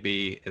Kupp and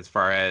Higbee as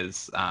far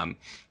as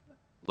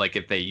like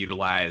if they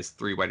utilize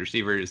 3 wide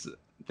receivers,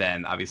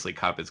 then obviously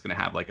Kupp is going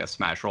to have like a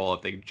smash role.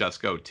 If they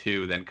just go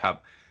 2, then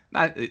Kupp,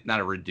 not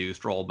a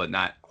reduced role, but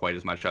not quite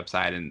as much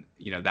upside. And,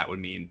 that would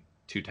mean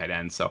 2 tight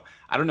ends. So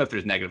I don't know if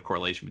there's negative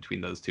correlation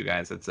between those 2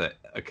 guys. That's a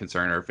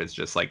concern, or if it's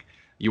just like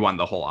you want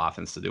the whole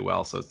offense to do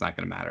well, so it's not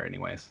going to matter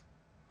anyways.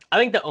 I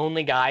think the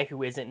only guy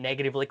who isn't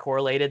negatively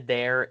correlated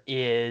there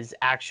is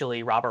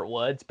actually Robert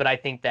Woods, but I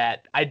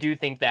do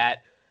think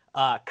that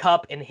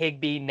Kupp and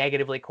Higbee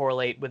negatively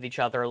correlate with each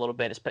other a little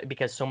bit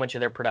because so much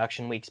of their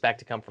production we expect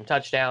to come from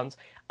touchdowns.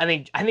 I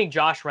think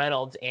Josh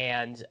Reynolds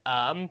and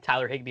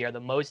Tyler Higbee are the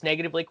most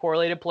negatively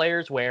correlated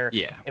players, where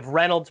if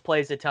Reynolds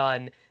plays a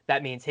ton,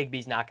 that means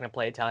Higbee's not going to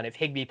play a ton. If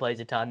Higbee plays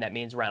a ton, that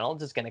means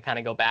Reynolds is going to kind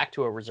of go back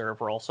to a reserve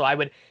role. So I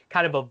would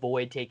kind of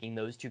avoid taking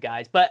those two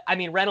guys. But, I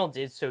mean, Reynolds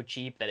is so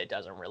cheap that it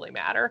doesn't really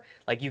matter.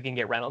 Like, you can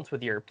get Reynolds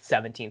with your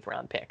 17th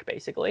round pick,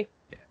 basically.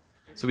 Yeah.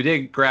 So we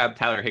did grab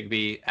Tyler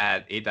Higbee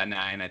at 8.9.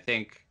 I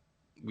think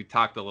we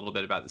talked a little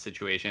bit about the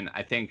situation.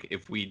 I think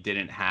if we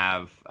didn't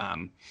have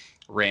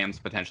Rams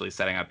potentially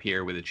setting up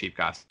here with a cheap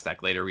Goff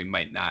stack later, we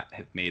might not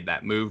have made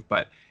that move.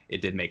 But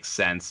it did make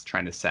sense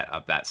trying to set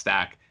up that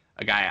stack.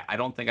 A guy I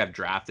don't think I've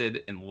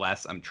drafted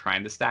unless I'm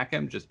trying to stack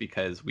him, just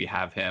because we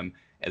have him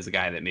as a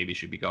guy that maybe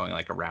should be going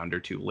like a round or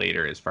two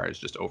later as far as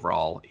just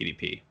overall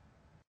ADP.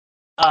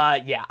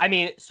 Yeah, I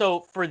mean,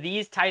 so for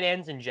these tight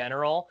ends in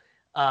general,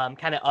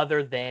 kind of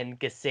other than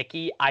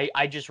Gesicki,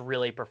 I just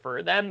really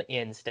prefer them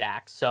in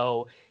stacks.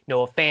 So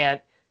Noah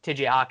Fant,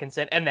 TJ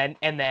Hawkinson, and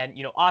then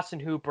Austin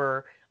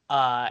Hooper,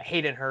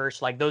 Hayden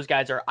Hurst, like those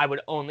guys I would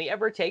only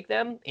ever take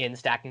them in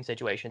stacking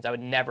situations. I would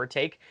never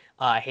take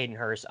Hayden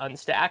Hurst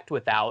unstacked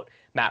without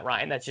Matt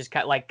Ryan. That's just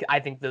kind of like,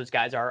 I think those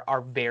guys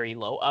are very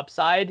low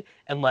upside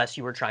unless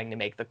you were trying to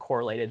make the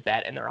correlated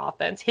bet in their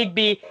offense.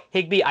 Higbee,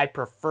 I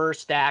prefer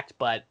stacked,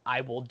 but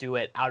I will do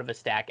it out of a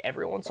stack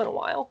every once in a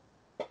while.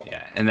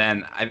 Yeah, and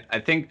then I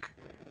think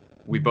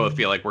we both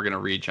feel like we're going to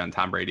reach on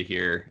Tom Brady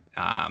here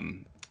at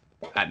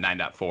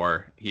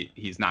 9.4.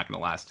 He's not going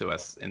to last to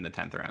us in the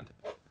 10th round.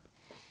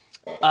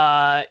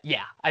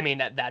 Yeah, I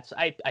mean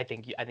I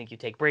think you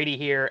take Brady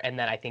here, and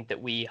then I think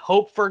that we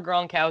hope for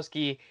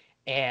Gronkowski,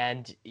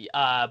 and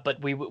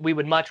but we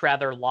would much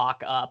rather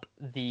lock up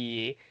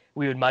the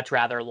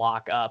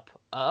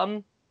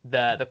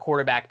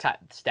quarterback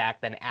stack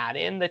than add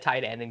in the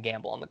tight end and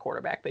gamble on the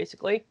quarterback,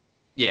 basically.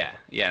 Yeah,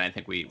 and I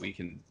think we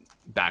can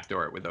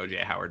backdoor it with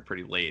OJ Howard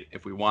pretty late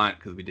if we want,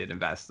 because we did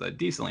invest a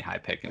decently high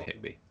pick in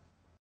Higbee.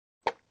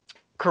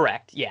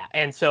 Correct. Yeah.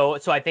 And so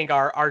I think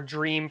our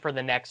dream for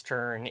the next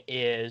turn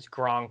is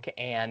Gronk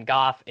and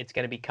Goff. It's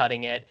going to be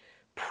cutting it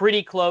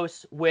pretty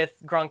close with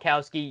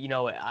Gronkowski.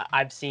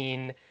 I've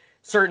seen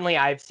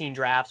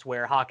drafts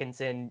where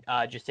Hawkinson,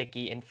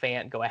 Gesicki, and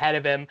Fant go ahead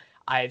of him.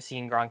 I've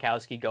seen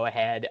Gronkowski go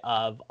ahead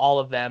of all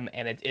of them,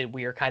 and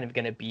we are kind of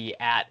going to be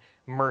at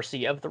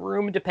mercy of the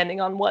room depending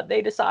on what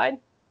they decide.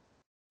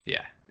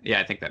 Yeah,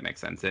 I think that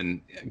makes sense. And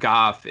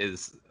Goff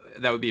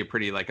that would be a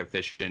pretty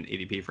efficient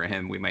ADP for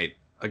him. We might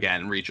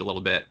again reach a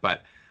little bit,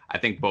 but I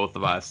think both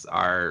of us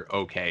are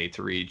okay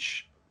to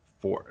reach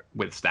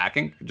with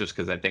stacking, just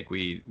because I think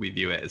we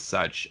view it as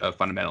such a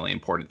fundamentally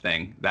important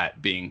thing,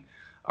 that being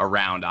a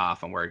round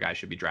off on where a guy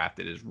should be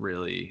drafted is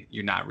really,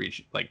 you're not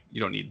reaching,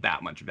 you don't need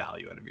that much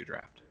value out of your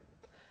draft.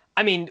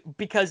 I mean,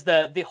 because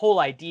the whole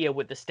idea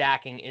with the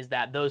stacking is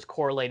that those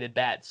correlated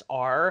bets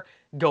are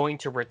going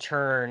to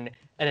return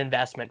an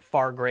investment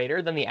far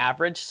greater than the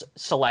average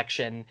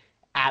selection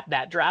at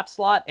that draft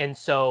slot. And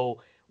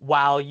so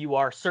while you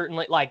are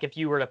certainly, if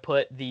you were to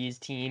put these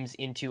teams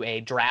into a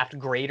draft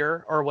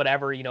grader or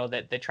whatever,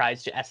 that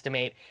tries to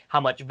estimate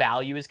how much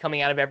value is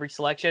coming out of every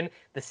selection,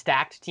 the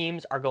stacked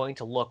teams are going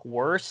to look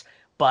worse.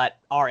 But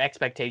our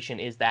expectation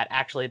is that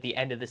actually at the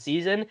end of the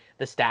season,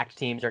 the stacked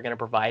teams are going to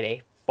provide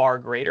a far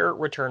greater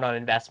return on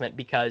investment,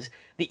 because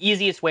the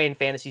easiest way in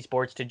fantasy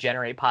sports to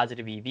generate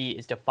positive EV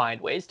is to find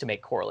ways to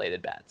make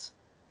correlated bets.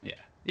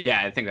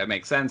 Yeah, I think that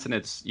makes sense. And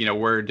it's,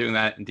 we're doing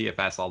that in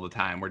DFS all the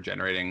time. We're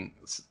generating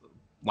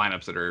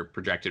lineups that are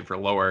projected for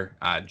lower,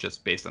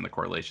 just based on the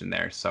correlation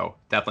there. So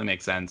definitely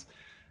makes sense.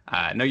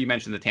 I know you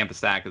mentioned the Tampa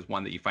stack is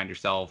one that you find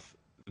yourself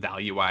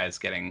value-wise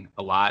getting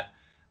a lot.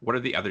 What are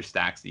the other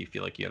stacks that you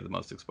feel like you have the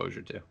most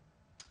exposure to?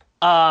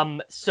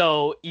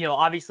 So,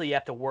 obviously you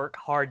have to work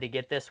hard to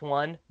get this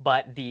one,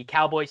 but the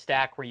Cowboy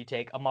stack where you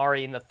take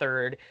Amari in the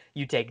 3rd,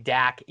 you take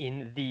Dak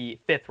in the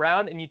 5th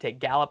round, and you take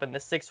Gallup in the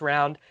 6th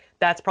round,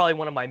 that's probably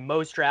one of my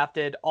most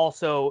drafted.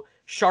 Also,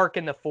 Shark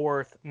in the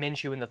 4th,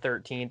 Minshew in the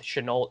 13th,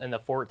 Shenault in the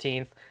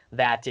 14th.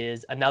 That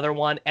is another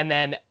one. And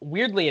then,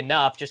 weirdly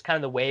enough, just kind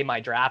of the way my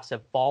drafts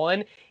have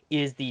fallen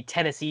is the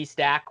Tennessee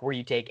stack where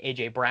you take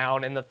A.J.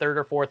 Brown in the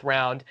 3rd or 4th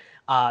round.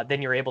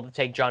 Then you're able to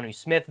take Jonnu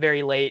Smith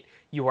very late.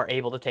 You are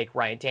able to take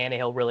Ryan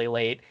Tannehill really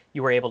late.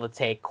 You were able to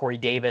take Corey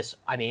Davis,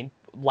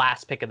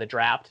 last pick of the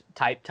draft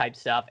type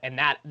stuff. And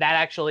that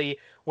actually,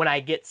 when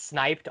I get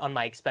sniped on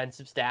my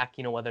expensive stack,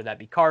 whether that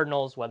be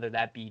Cardinals, whether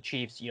that be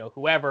Chiefs,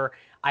 whoever,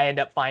 I end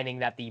up finding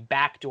that the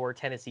backdoor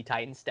Tennessee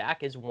Titans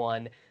stack is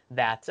one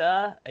that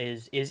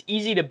is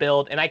easy to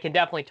build. And I can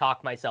definitely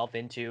talk myself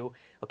into,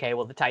 okay,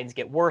 well, the Titans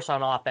get worse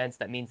on offense.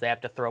 That means they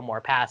have to throw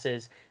more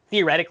passes.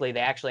 Theoretically,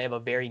 they actually have a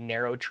very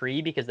narrow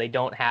tree because they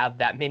don't have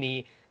that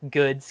many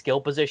good skill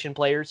position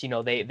players.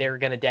 They're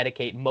going to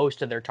dedicate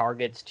most of their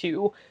targets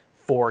to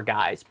 4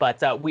 guys.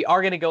 But we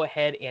are going to go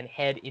ahead and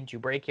head into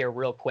break here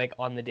real quick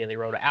on the Daily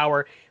Roto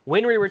Hour.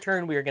 When we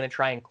return, we are going to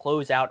try and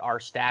close out our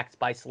stacks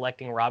by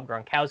selecting Rob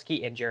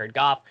Gronkowski and Jared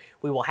Goff.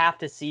 We will have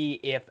to see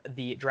if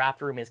the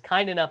draft room is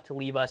kind enough to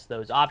leave us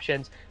those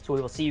options. So we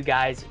will see you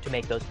guys to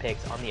make those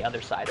picks on the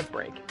other side of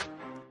break.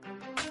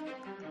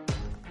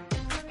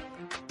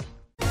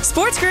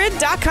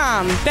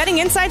 SportsGrid.com. Betting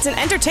insights and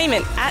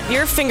entertainment at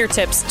your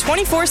fingertips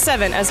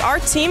 24/7 as our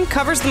team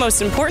covers the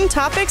most important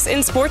topics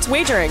in sports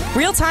wagering.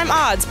 Real-time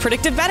odds,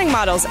 predictive betting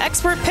models,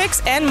 expert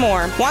picks, and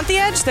more. Want the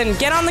edge? Then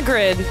get on the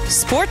grid.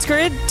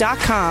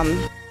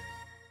 SportsGrid.com.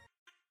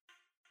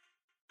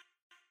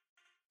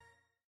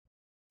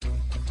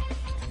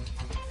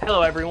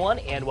 Hello, everyone,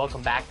 and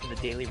welcome back to the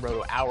Daily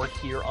Roto Hour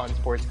here on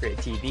Sports Grid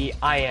TV.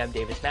 I am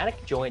Davis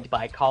Mattek, joined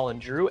by Colin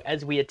Drew,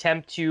 as we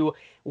attempt to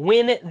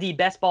win the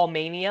Best Ball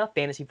Mania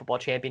Fantasy Football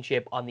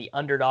Championship on the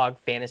Underdog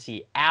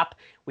Fantasy app.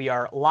 We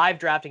are live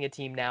drafting a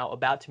team now,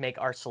 about to make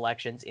our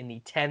selections in the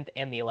 10th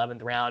and the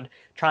 11th round,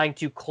 trying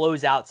to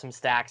close out some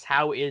stacks.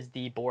 How is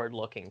the board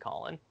looking,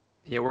 Colin?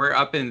 Yeah, we're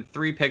up in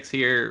 3 picks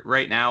here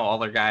right now. All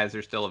their guys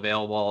are still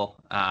available.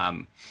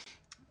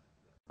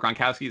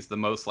 Gronkowski is the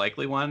most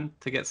likely one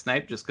to get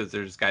sniped just because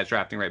there's guys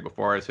drafting right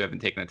before us who haven't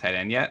taken a tight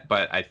end yet.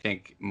 But I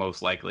think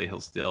most likely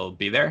he'll still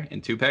be there in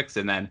 2 picks.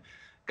 And then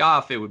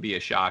Goff, it would be a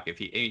shock if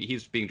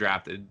he's being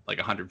drafted like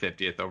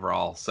 150th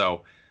overall.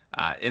 So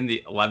in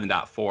the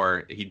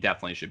 11.4, he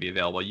definitely should be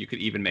available. You could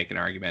even make an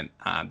argument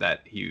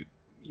that he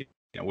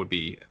would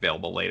be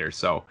available later.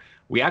 So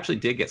we actually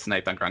did get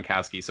sniped on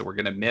Gronkowski. So we're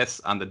going to miss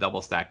on the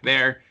double stack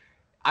there.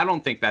 I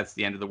don't think that's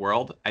the end of the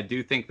world. I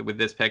do think that with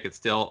this pick, it's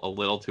still a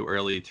little too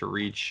early to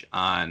reach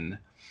on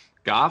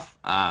Goff.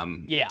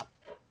 Yeah.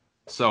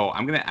 So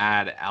I'm going to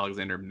add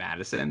Alexander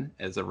Mattison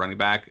as a running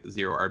back,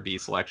 0 RB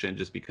selection,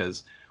 just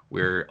because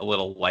we're a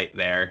little light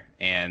there.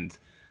 And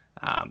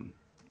I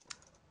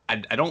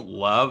don't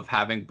love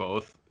having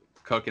both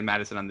Cook and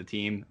Mattison on the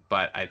team,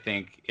 but I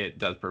think it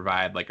does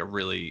provide like a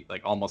really,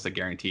 like almost a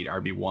guaranteed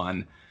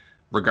RB1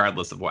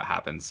 regardless of what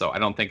happens. So I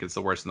don't think it's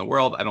the worst in the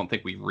world. I don't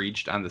think we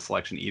reached on the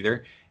selection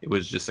either. It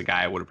was just a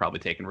guy I would have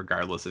probably taken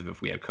regardless of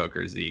if we had Cook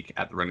or Zeke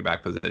at the running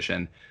back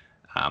position.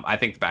 I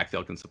think the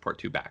backfield can support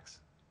 2 backs.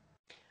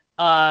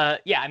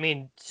 Yeah, I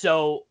mean,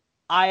 so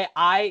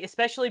I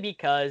especially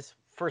because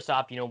first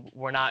off,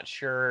 we're not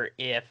sure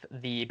if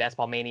the Best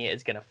Ball Mania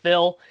is going to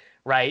fill,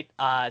 right?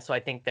 So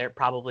I think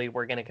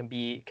we're going to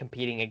be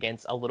competing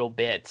against a little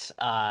bit,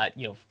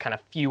 kind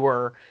of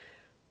fewer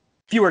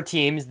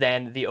teams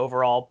than the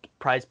overall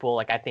prize pool.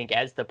 Like I think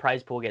as the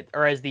prize pool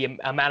as the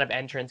amount of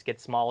entrants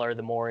gets smaller,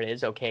 the more it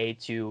is okay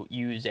to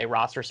use a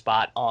roster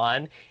spot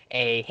on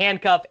a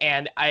handcuff.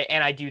 And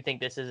I do think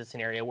this is a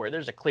scenario where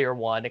there's a clear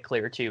 1, a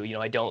clear 2.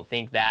 I don't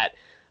think that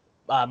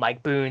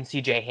Mike Boone,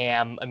 CJ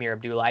Ham, Amir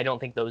Abdullah, I don't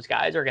think those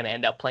guys are going to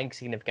end up playing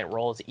significant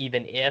roles,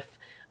 even if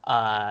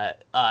Alexander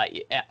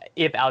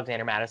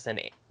Mattison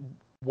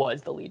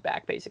was the lead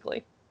back,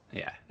 basically.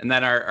 Yeah. And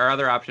then our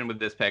other option with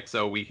this pick,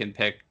 so we can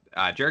pick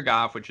Jared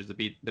Goff, which is a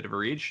bit of a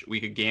reach. We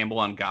could gamble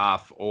on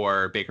Goff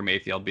or Baker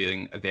Mayfield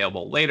being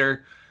available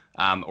later,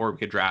 or we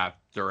could draft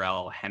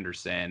Darrell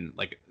Henderson,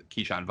 like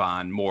Keyshawn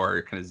Vaughn,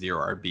 more kind of 0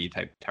 RB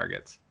type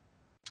targets.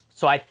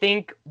 So I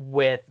think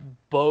with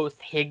both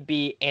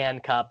Higbee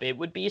and Kupp, it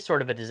would be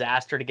sort of a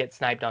disaster to get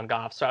sniped on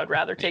Goff. So I'd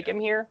rather take him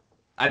here.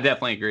 I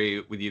definitely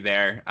agree with you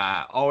there.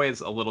 Always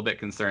a little bit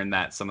concerned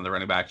that some of the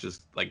running backs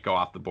just like go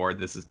off the board.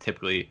 This is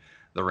typically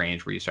the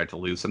range where you start to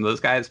lose some of those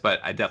guys,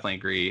 but I definitely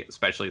agree,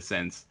 especially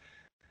since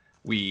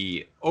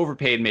we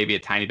overpaid maybe a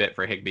tiny bit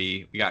for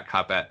Higbee. We got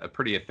Kupp at a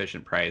pretty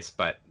efficient price,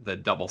 but the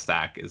double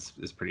stack is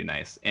pretty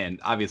nice. And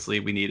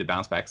obviously we need a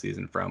bounce back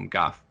season from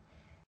Goff.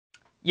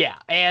 Yeah,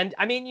 and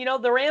I mean,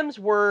 the Rams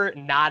were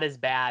not as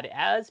bad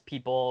as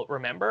people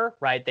remember,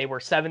 right? They were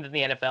 7th in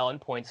the NFL in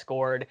points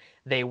scored.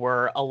 They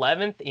were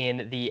 11th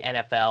in the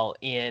NFL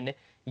in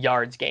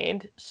yards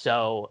gained.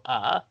 So,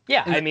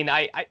 yeah, I mean,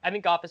 I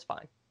think Goff is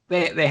fine.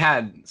 They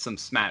had some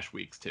smash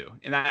weeks too.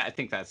 And I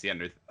think that's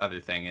the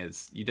other thing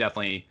is you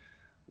definitely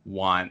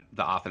want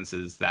the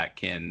offenses that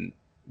can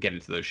get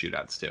into those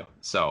shootouts too.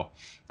 So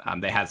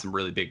they had some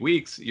really big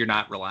weeks. You're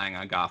not relying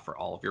on Goff for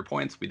all of your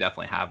points. We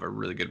definitely have a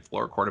really good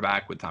floor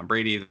quarterback with Tom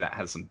Brady that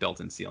has some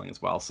built-in ceiling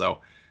as well.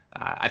 So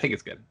I think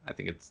it's good. I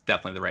think it's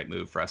definitely the right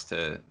move for us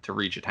to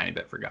reach a tiny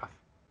bit for Goff.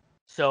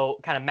 So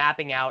kind of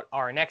mapping out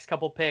our next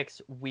couple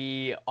picks,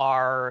 we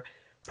are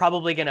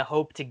probably going to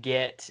hope to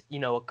get,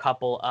 a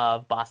couple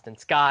of Boston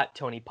Scott,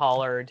 Tony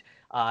Pollard,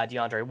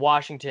 DeAndre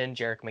Washington,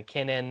 Jerick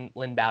McKinnon,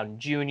 Lynn Bowden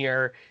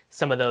Jr.,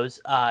 some of those,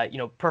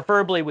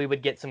 preferably we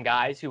would get some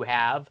guys who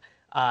have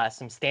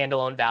some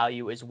standalone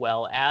value as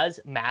well as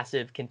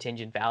massive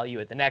contingent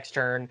value at the next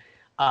turn.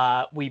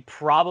 We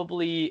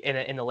probably,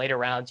 in the later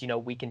rounds,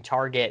 we can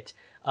target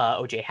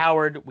O.J.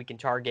 Howard. We can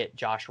target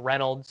Josh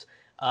Reynolds.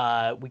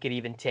 We could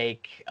even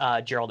take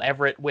Gerald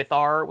Everett with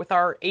our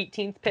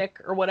 18th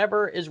pick or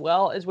whatever as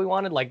well as we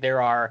wanted. Like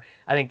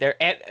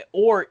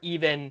or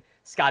even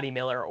Scotty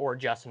Miller or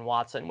Justin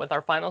Watson with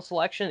our final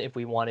selection if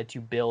we wanted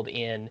to build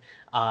in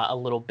a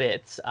little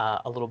bit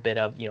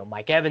of,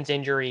 Mike Evans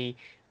injury.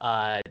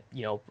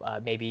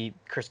 Maybe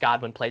Chris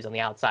Godwin plays on the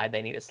outside.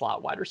 They need a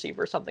slot wide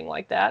receiver or something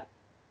like that.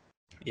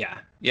 Yeah,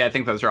 I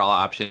think those are all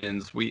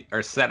options.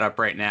 Our setup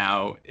right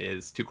now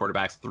is 2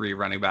 quarterbacks, 3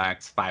 running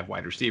backs, 5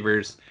 wide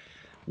receivers,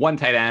 1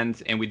 tight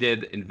end, and we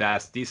did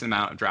invest decent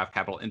amount of draft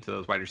capital into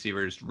those wide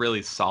receivers.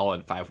 Really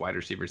solid 5 wide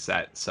receiver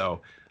set.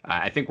 So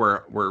I think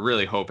we're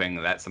really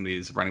hoping that some of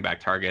these running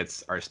back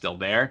targets are still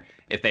there.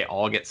 If they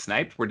all get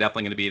sniped, we're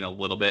definitely going to be in a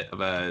little bit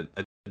of a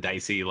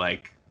dicey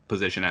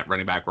position at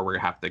running back where we're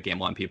going to have to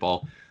gamble on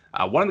people.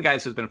 One of the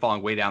guys who's been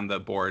falling way down the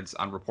boards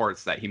on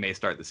reports that he may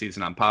start the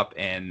season on PUP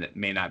and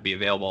may not be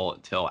available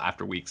until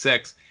after week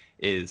 6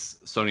 is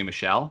Sony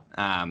Michel.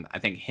 I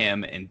think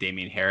him and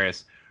Damian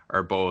Harris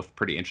are both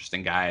pretty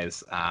interesting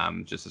guys,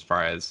 just as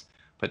far as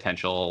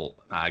potential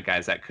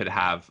guys that could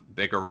have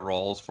bigger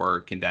roles for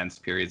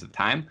condensed periods of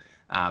time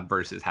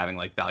versus having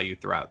value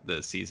throughout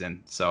the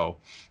season. So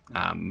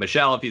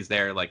Michel, if he's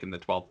there in the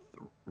 12th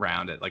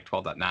round at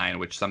 12.9,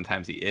 which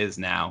sometimes he is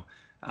now,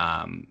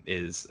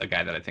 is a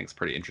guy that I think is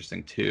pretty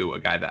interesting too. A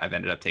guy that I've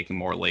ended up taking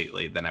more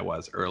lately than I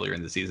was earlier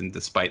in the season,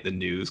 despite the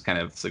news kind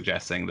of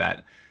suggesting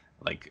that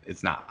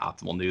it's not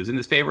optimal news in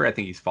his favor. I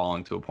think he's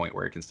falling to a point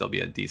where it can still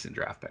be a decent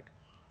draft pick.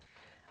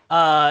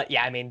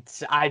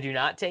 I do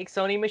not take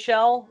Sony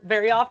Michel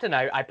very often.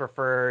 I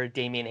prefer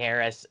Damian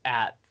Harris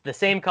at the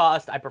same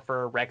cost. I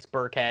prefer Rex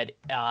Burkhead,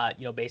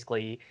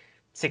 basically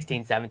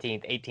 16th,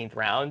 17th, 18th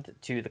round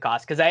to the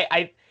cost. Because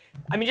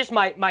just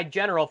my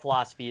general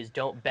philosophy is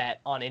don't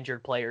bet on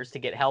injured players to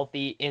get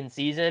healthy in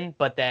season,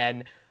 but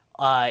then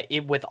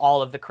with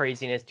all of the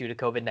craziness due to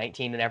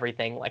COVID-19 and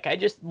everything,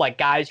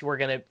 guys who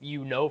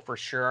are for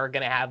sure are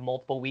gonna have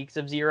multiple weeks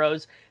of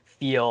zeros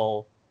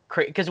feel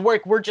because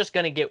we're just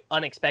gonna get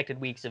unexpected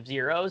weeks of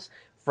zeros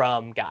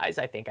from guys.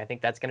 I think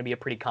that's gonna be a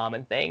pretty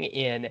common thing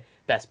in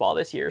best ball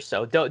this year.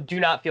 So do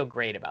not feel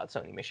great about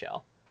Sony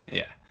Michel.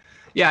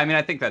 Yeah,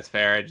 I think that's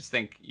fair. I just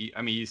think,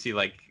 you see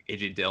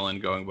AJ Dillon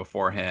going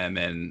before him,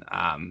 and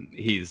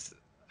he's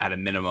at a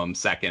minimum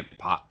second,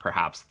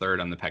 perhaps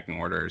third on the pecking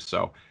order.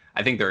 So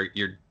I think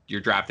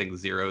you're drafting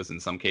zeros in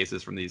some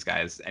cases from these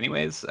guys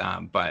anyways.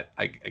 But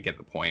I get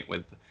the point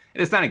with,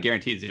 and it's not a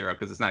guaranteed zero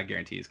because it's not a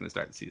guarantee he's going to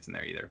start the season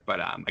there either. But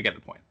I get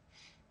the point.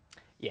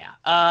 Yeah.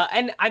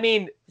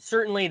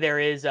 Certainly there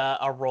is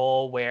a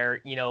role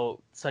where,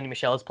 Sony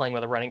Michel is playing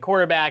with a running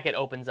quarterback. It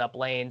opens up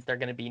lanes. They're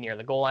going to be near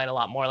the goal line a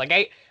lot more.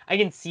 I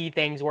can see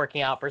things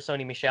working out for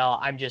Sony Michel.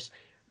 I'm just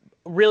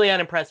really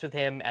unimpressed with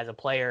him as a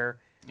player.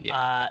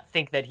 Yeah.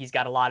 Think that he's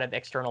got a lot of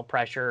external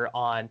pressure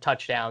on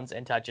touchdowns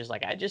and touches.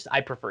 I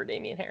prefer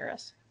Damian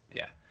Harris.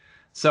 Yeah.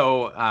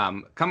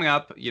 So coming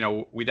up,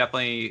 we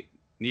definitely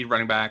need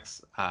running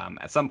backs.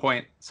 At some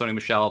point, Sony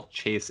Michel,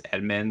 Chase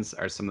Edmonds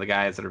are some of the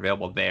guys that are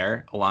available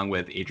there, along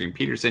with Adrian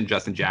Peterson,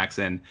 Justin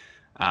Jackson,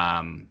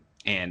 and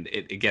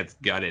it gets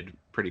gutted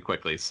pretty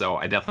quickly. So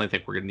I definitely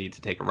think we're going to need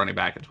to take a running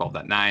back at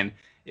 12.9.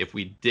 If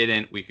we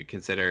didn't, we could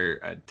consider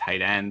a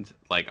tight end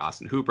like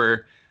Austin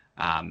Hooper,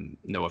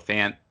 Noah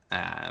Fant,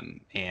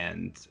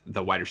 and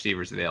the wide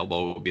receivers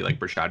available will be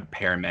Brashad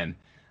Perriman,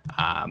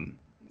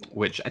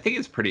 which I think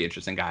is a pretty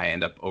interesting guy I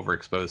end up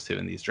overexposed to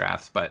in these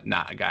drafts, but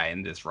not a guy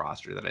in this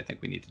roster that I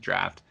think we need to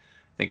draft.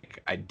 I think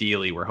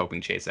ideally we're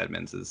hoping Chase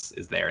Edmonds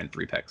is there in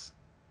 3 picks.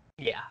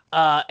 Yeah.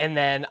 And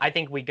then I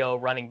think we go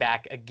running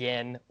back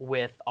again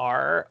with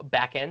our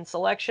back end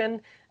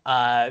selection.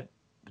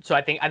 So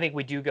I think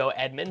we do go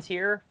Edmonds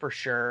here for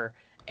sure.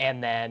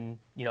 And then,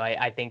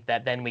 I think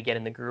that then we get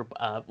in the group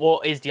of,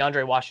 is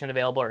DeAndre Washington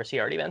available or has he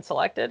already been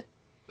selected?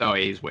 Oh,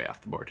 he's way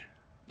off the board.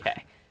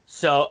 Okay.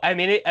 So,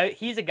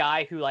 he's a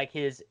guy who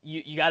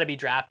you got to be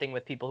drafting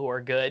with people who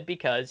are good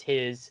because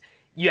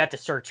you have to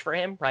search for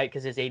him, right?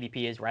 Because his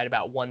ADP is right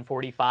about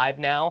 145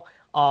 now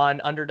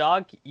on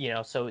Underdog,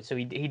 so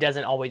he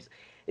doesn't always,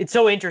 it's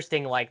so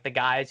interesting. The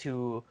guys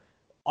who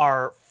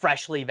are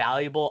freshly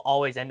valuable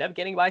always end up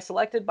getting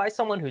selected by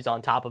someone who's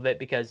on top of it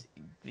because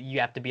you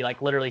have to be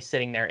literally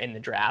sitting there in the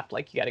draft.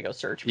 You got to go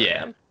search for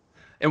him.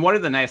 And one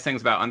of the nice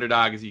things about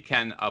Underdog is you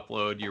can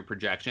upload your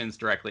projections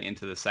directly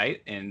into the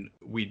site, and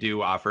we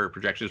do offer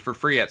projections for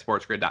free at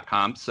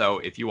sportsgrid.com. So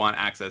if you want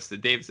access to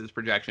Davis's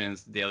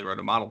projections, the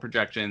DailyRoto model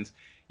projections,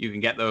 you can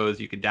get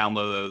those. You can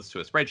download those to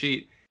a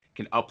spreadsheet. You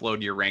can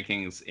upload your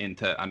rankings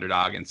into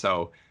Underdog. And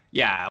so,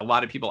 yeah, a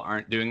lot of people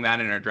aren't doing that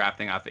and are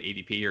drafting off of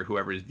ADP or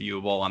whoever is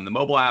viewable on the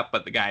mobile app.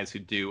 But the guys who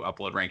do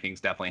upload rankings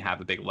definitely have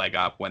a big leg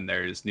up when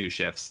there's new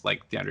shifts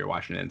like DeAndre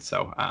Washington.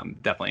 So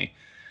definitely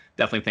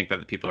think that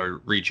the people who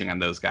are reaching on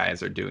those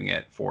guys are doing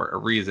it for a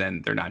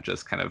reason. They're not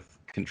just kind of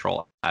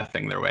control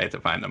F-ing their way to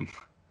find them.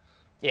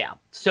 Yeah.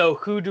 So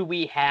who do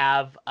we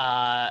have?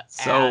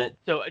 So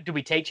do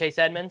we take Chase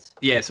Edmonds?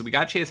 Yeah. So we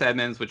got Chase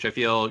Edmonds, which I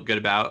feel good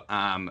about.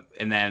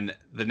 And then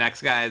the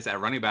next guys at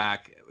running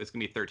back is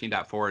going to be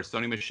 13.4.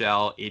 Sony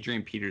Michel,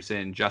 Adrian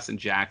Peterson, Justin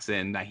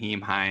Jackson,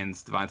 Naheem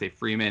Hines, Devontae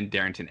Freeman,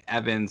 Darrington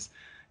Evans,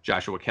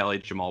 Joshua Kelly,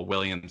 Jamal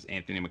Williams,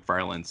 Anthony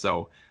McFarland.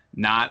 So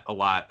not a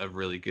lot of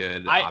really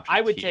good options I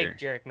would here. take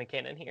Jerick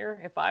McKinnon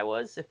here if I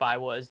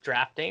was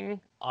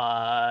drafting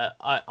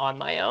on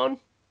my own.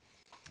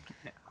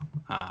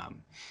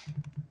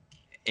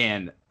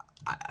 And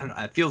I don't know,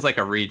 it feels like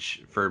a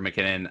reach for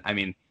McKinnon. I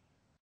mean,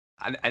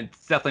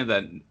 it's definitely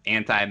the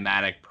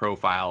anti-Mattek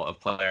profile of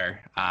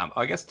player.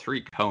 I guess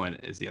Tariq Cohen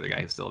is the other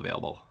guy who's still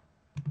available.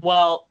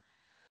 Well,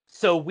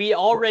 so we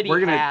already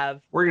we're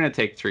have. We're gonna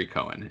take Tariq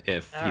Cohen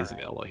if All he's right.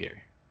 available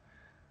here.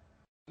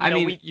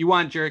 You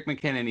want Jerick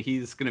McKinnon.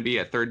 He's going to be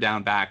a third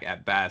down back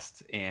at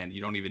best, and you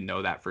don't even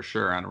know that for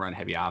sure on a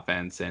run-heavy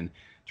offense. And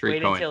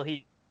Tariq Cohen, until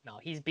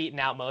he's beating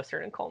out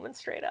Mostert and Coleman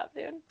straight up,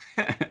 dude.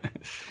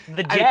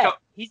 The Jet.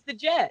 He's the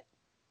Jet.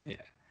 Yeah.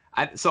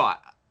 I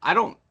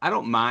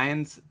don't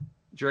mind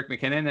Jerick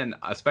McKinnon, and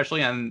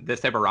especially on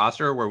this type of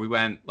roster where we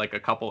went like a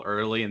couple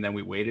early and then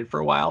we waited for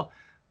a while.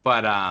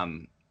 But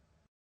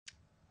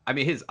I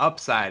mean, his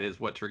upside is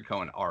what Tariq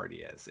Cohen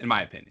already is, in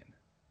my opinion.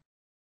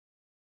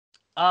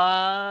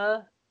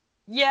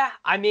 Yeah.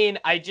 I mean,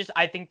 I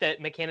think that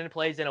McKinnon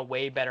plays in a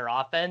way better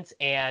offense,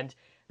 and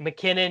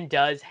McKinnon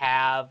does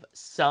have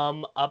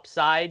some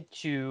upside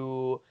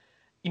to,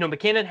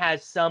 McKinnon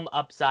has some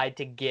upside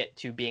to get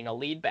to being a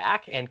lead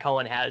back, and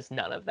Cohen has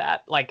none of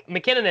that. Like,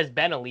 McKinnon has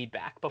been a lead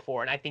back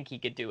before, and I think he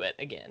could do it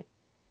again.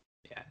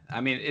 Yeah.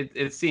 I mean,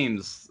 it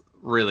seems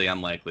really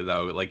unlikely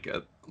though. Like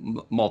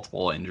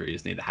multiple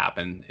injuries need to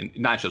happen, and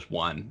not just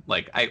one.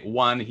 Like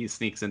he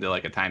sneaks into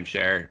like a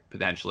timeshare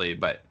potentially,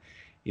 but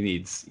he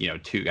needs,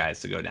 two guys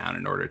to go down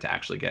in order to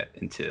actually get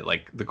into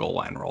like the goal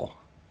line role.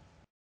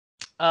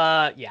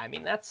 Yeah, I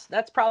mean that's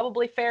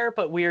probably fair,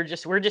 but we're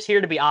just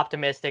here to be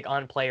optimistic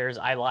on players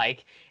I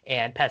like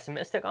and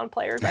pessimistic on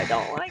players I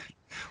don't like.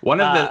 One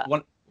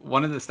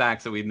of the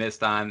stacks that we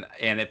missed on,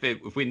 and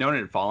if we'd known it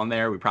had fallen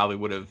there, we probably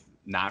would have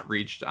not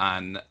reached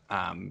on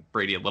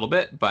Brady a little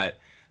bit, but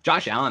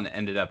Josh Allen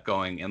ended up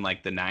going in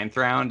like the 9th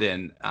round,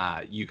 and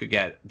you could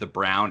get the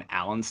Brown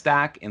Allen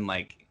stack in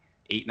like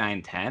 8,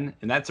 9, 10,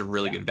 and that's a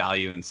really good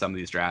value in some of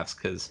these drafts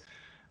because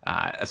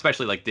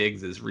especially like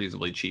Diggs is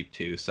reasonably cheap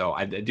too. So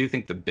I do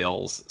think the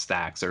Bills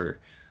stacks are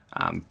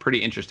pretty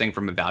interesting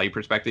from a value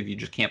perspective. You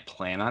just can't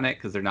plan on it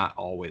because they're not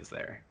always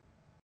there.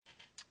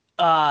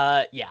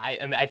 Yeah,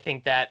 I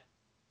think that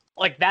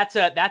like that's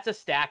a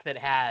stack that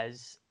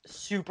has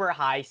super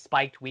high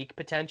spiked week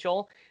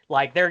potential.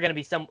 Like there are going to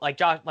be some like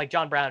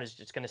John Brown is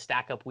just going to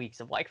stack up weeks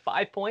of like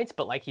 5 points,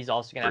 but like he's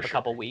also going to have a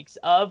couple weeks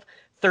of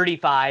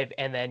 35,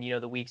 and then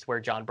the weeks where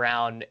John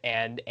Brown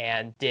and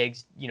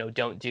Diggs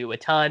don't do a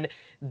ton,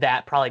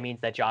 that probably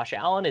means that Josh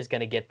Allen is going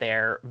to get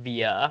there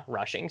via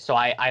rushing. So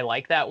I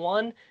like that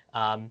one.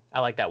 I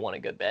like that one a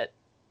good bit.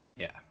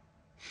 Yeah,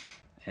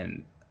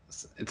 and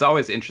it's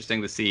always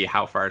interesting to see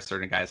how far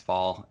certain guys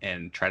fall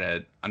and try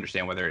to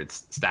understand whether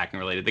it's stacking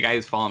related. The guy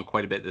who's fallen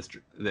quite a bit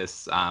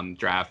this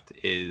draft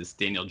is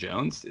Daniel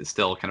Jones, is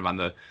still kind of on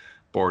the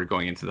board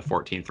going into the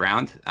 14th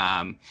round.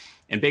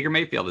 And Baker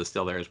Mayfield is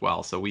still there as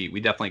well. So we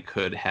definitely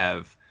could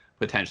have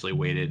potentially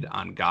waited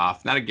on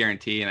Goff. Not a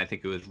guarantee, and I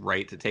think it was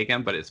right to take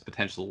him, but it's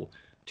potential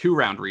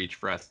 2-round reach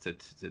for us to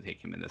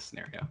take him in this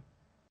scenario.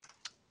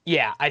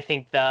 Yeah, I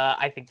think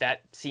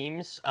that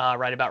seems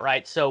right about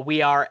right. So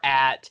we are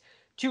at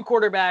 2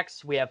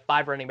 quarterbacks, we have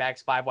 5 running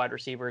backs, 5 wide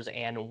receivers,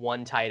 and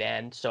 1 tight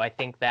end. So I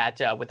think that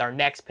with our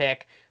next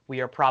pick, we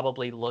are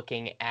probably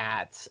looking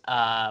at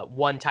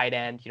 1 tight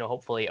end,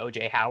 hopefully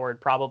O.J. Howard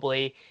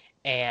probably.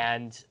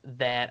 And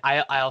then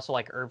I also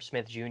like Irv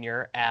Smith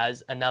Jr.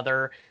 as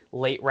another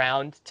late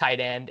round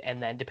tight end.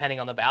 And then depending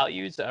on the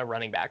values, a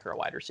running back or a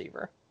wide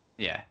receiver.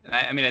 Yeah.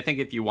 I mean, I think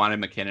if you wanted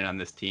McKinnon on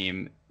this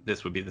team,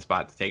 this would be the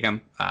spot to take him.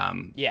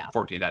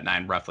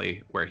 14.9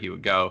 roughly where he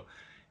would go.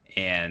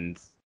 And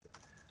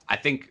I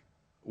think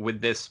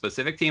with this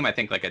specific team, I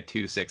think like a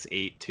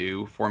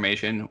 2-6-8-2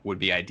 formation would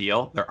be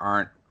ideal. There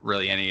aren't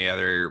really any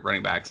other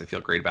running backs I feel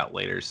great about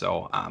later.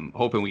 So I'm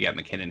hoping we get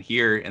McKinnon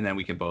here, and then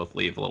we can both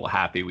leave a little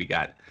happy. We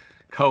got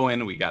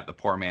Cohen, we got the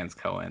poor man's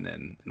Cohen,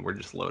 and we're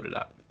just loaded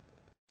up.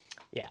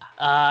 Yeah.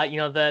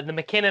 The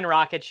McKinnon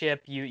rocket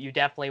ship, you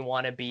definitely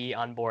want to be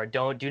on board.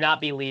 Do not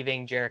be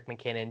leaving Jerick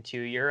McKinnon to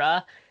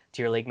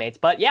your league mates.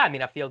 But yeah, I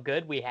mean, I feel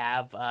good. We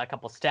have a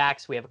couple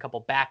stacks. We have a couple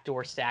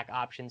backdoor stack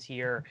options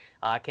here.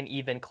 Can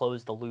even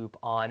close the loop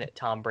on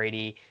Tom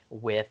Brady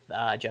with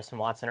Justin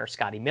Watson or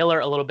Scotty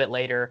Miller a little bit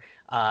later.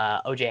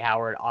 O.J.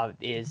 Howard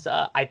is,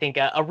 I think,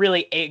 a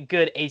really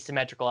good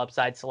asymmetrical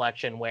upside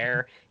selection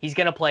where he's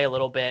going to play a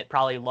little bit,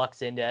 probably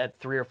lucks into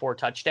 3 or 4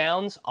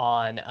 touchdowns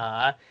on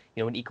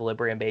an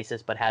equilibrium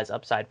basis, but has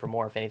upside for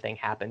more if anything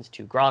happens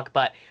to Gronk.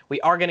 But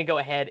we are going to go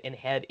ahead and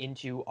head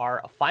into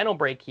our final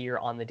break here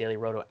on the Daily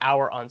Roto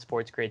Hour on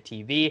Sports Grid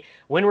TV.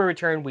 When we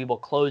return, we will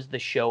close the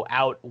show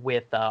out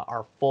with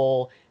our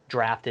full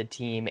drafted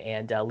team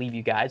and leave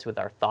you guys with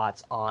our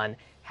thoughts on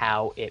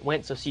how it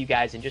went. So see you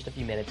guys in just a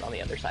few minutes on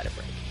the other side of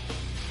break.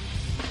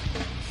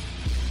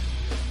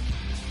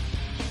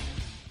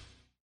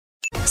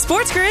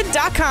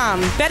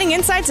 SportsGrid.com. Betting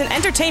insights and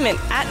entertainment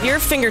at your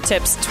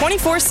fingertips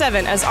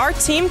 24/7 as our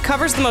team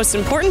covers the most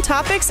important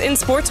topics in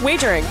sports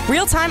wagering.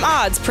 Real-time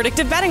odds,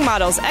 predictive betting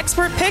models,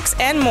 expert picks,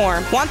 and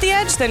more. Want the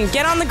edge? Then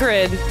get on the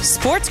grid.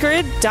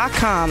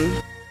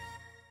 SportsGrid.com.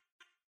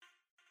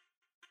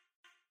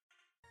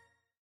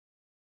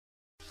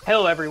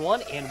 Hello,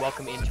 everyone, and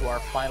welcome into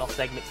our final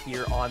segment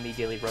here on the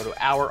Daily Roto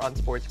Hour on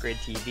Sports Grid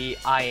TV.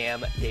 I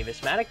am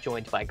Davis Mattek,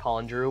 joined by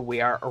Colin Drew.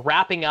 We are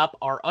wrapping up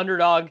our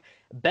Underdog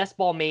Best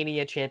Ball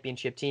Mania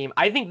championship team.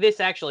 I think this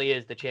actually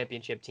is the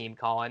championship team,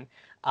 Colin.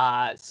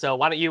 So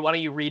why don't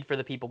you read for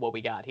the people what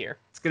we got here?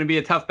 It's going to be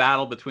a tough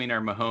battle between our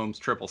Mahomes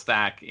triple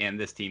stack and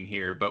this team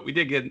here, but we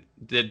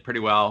did pretty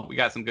well. We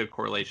got some good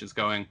correlations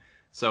going.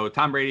 So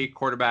Tom Brady,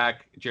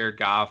 quarterback, Jared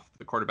Goff,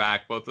 the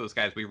quarterback, both those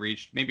guys we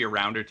reached maybe a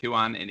round or two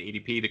on in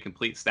ADP to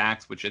complete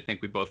stacks, which I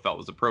think we both felt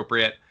was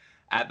appropriate.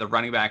 At the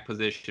running back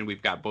position,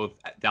 we've got both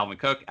Dalvin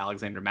Cook,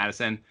 Alexander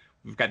Mattison.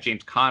 We've got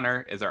James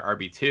Conner as our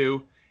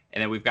RB2.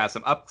 And then we've got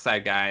some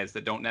upside guys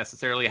that don't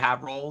necessarily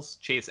have roles.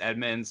 Chase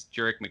Edmonds,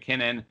 Jerick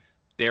McKinnon,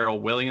 Darrell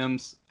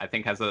Williams, I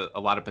think has a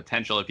lot of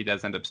potential if he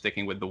does end up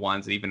sticking with the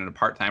ones, even in a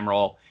part-time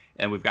role.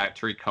 And we've got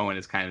Tariq Cohen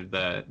as kind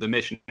of the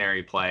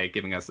missionary play,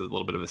 giving us a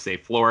little bit of a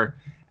safe floor.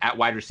 At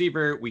wide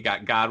receiver, we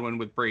got Godwin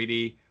with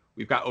Brady.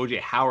 We've got O.J.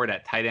 Howard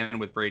at tight end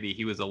with Brady.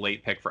 He was a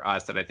late pick for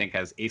us that I think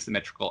has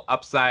asymmetrical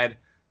upside.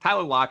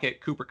 Tyler Lockett,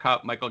 Cooper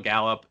Kupp, Michael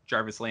Gallup,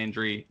 Jarvis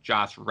Landry,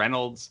 Josh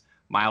Reynolds,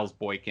 Miles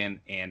Boykin,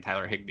 and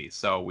Tyler Higbee.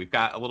 So we've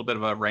got a little bit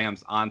of a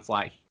Rams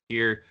onslaught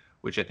here,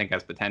 which I think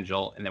has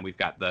potential. And then we've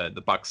got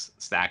the Bucks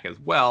stack as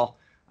well.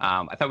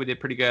 I thought we did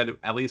pretty good,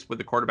 at least with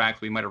the quarterbacks.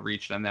 We might have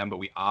reached on them, but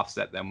we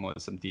offset them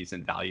with some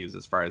decent values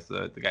as far as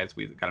the guys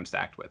we got them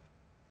stacked with.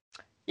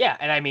 Yeah,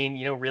 and I mean,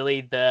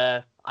 really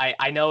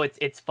I know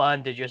it's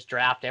fun to just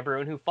draft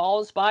everyone who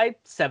falls by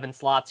 7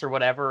 slots or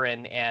whatever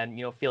and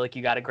feel like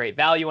you got a great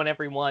value on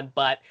everyone,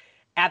 but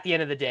at the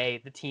end of the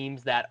day, the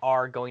teams that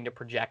are going to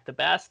project the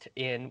best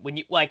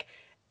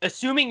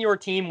assuming your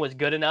team was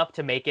good enough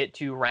to make it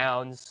to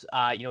rounds,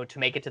 to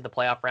make it to the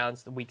playoff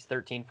rounds, the weeks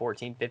 13,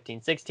 14,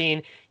 15,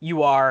 16,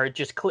 you are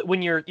just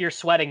when you're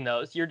sweating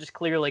those, you're just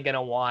clearly going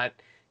to want,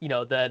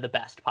 the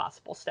best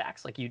possible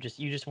stacks. Like you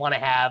just want to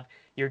have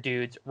your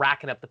dudes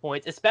racking up the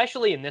points,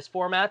 especially in this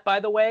format,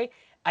 by the way.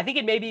 I think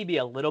it maybe be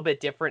a little bit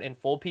different in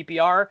full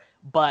PPR,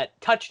 but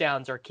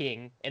touchdowns are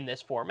king in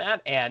this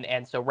format.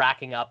 And so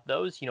racking up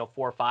those, 4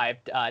 or 5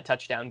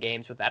 touchdown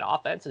games with that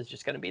offense is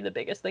just going to be the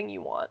biggest thing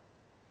you want.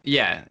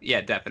 Yeah,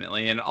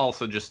 definitely. And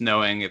also just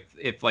knowing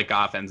if like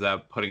Goff ends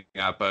up putting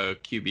up a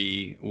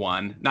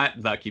QB1, not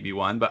the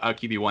QB1, but a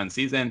QB1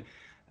 season,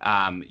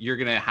 you're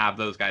going to have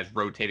those guys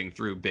rotating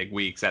through big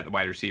weeks at the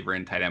wide receiver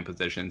and tight end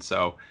position.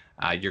 So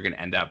you're going to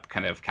end up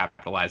kind of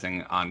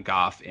capitalizing on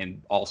Goff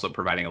and also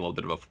providing a little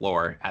bit of a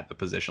floor at the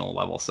positional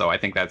level. So I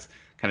think that's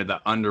kind of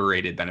the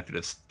underrated benefit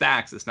of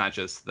stacks. It's not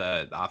just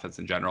the offense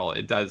in general.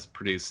 It does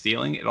produce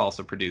ceiling. It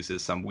also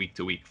produces some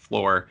week-to-week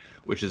floor,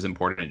 which is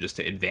important just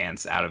to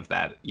advance out of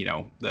that,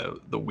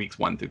 the weeks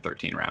 1 through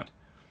 13 round.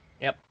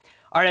 Yep.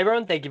 All right,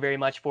 everyone, thank you very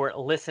much for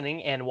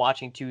listening and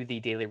watching to the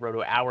Daily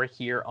Roto Hour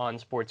here on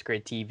Sports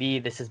Grid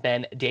TV. This has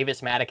been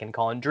Davis Mattek and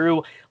Colin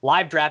Drew,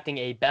 live drafting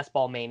a Best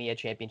Ball Mania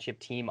championship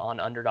team on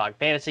Underdog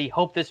Fantasy.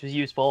 Hope this was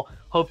useful.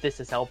 Hope this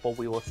is helpful.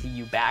 We will see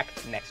you back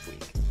next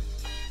week.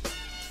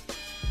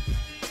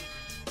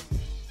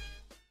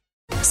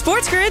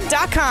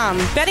 SportsGrid.com.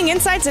 Betting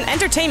insights and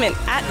entertainment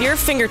at your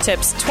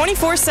fingertips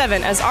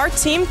 24/7 as our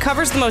team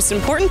covers the most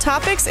important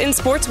topics in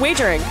sports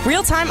wagering.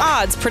 Real-time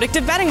odds,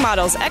 predictive betting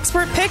models,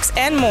 expert picks,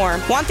 and more.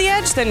 Want the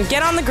edge? Then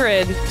get on the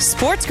grid.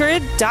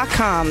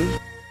 SportsGrid.com.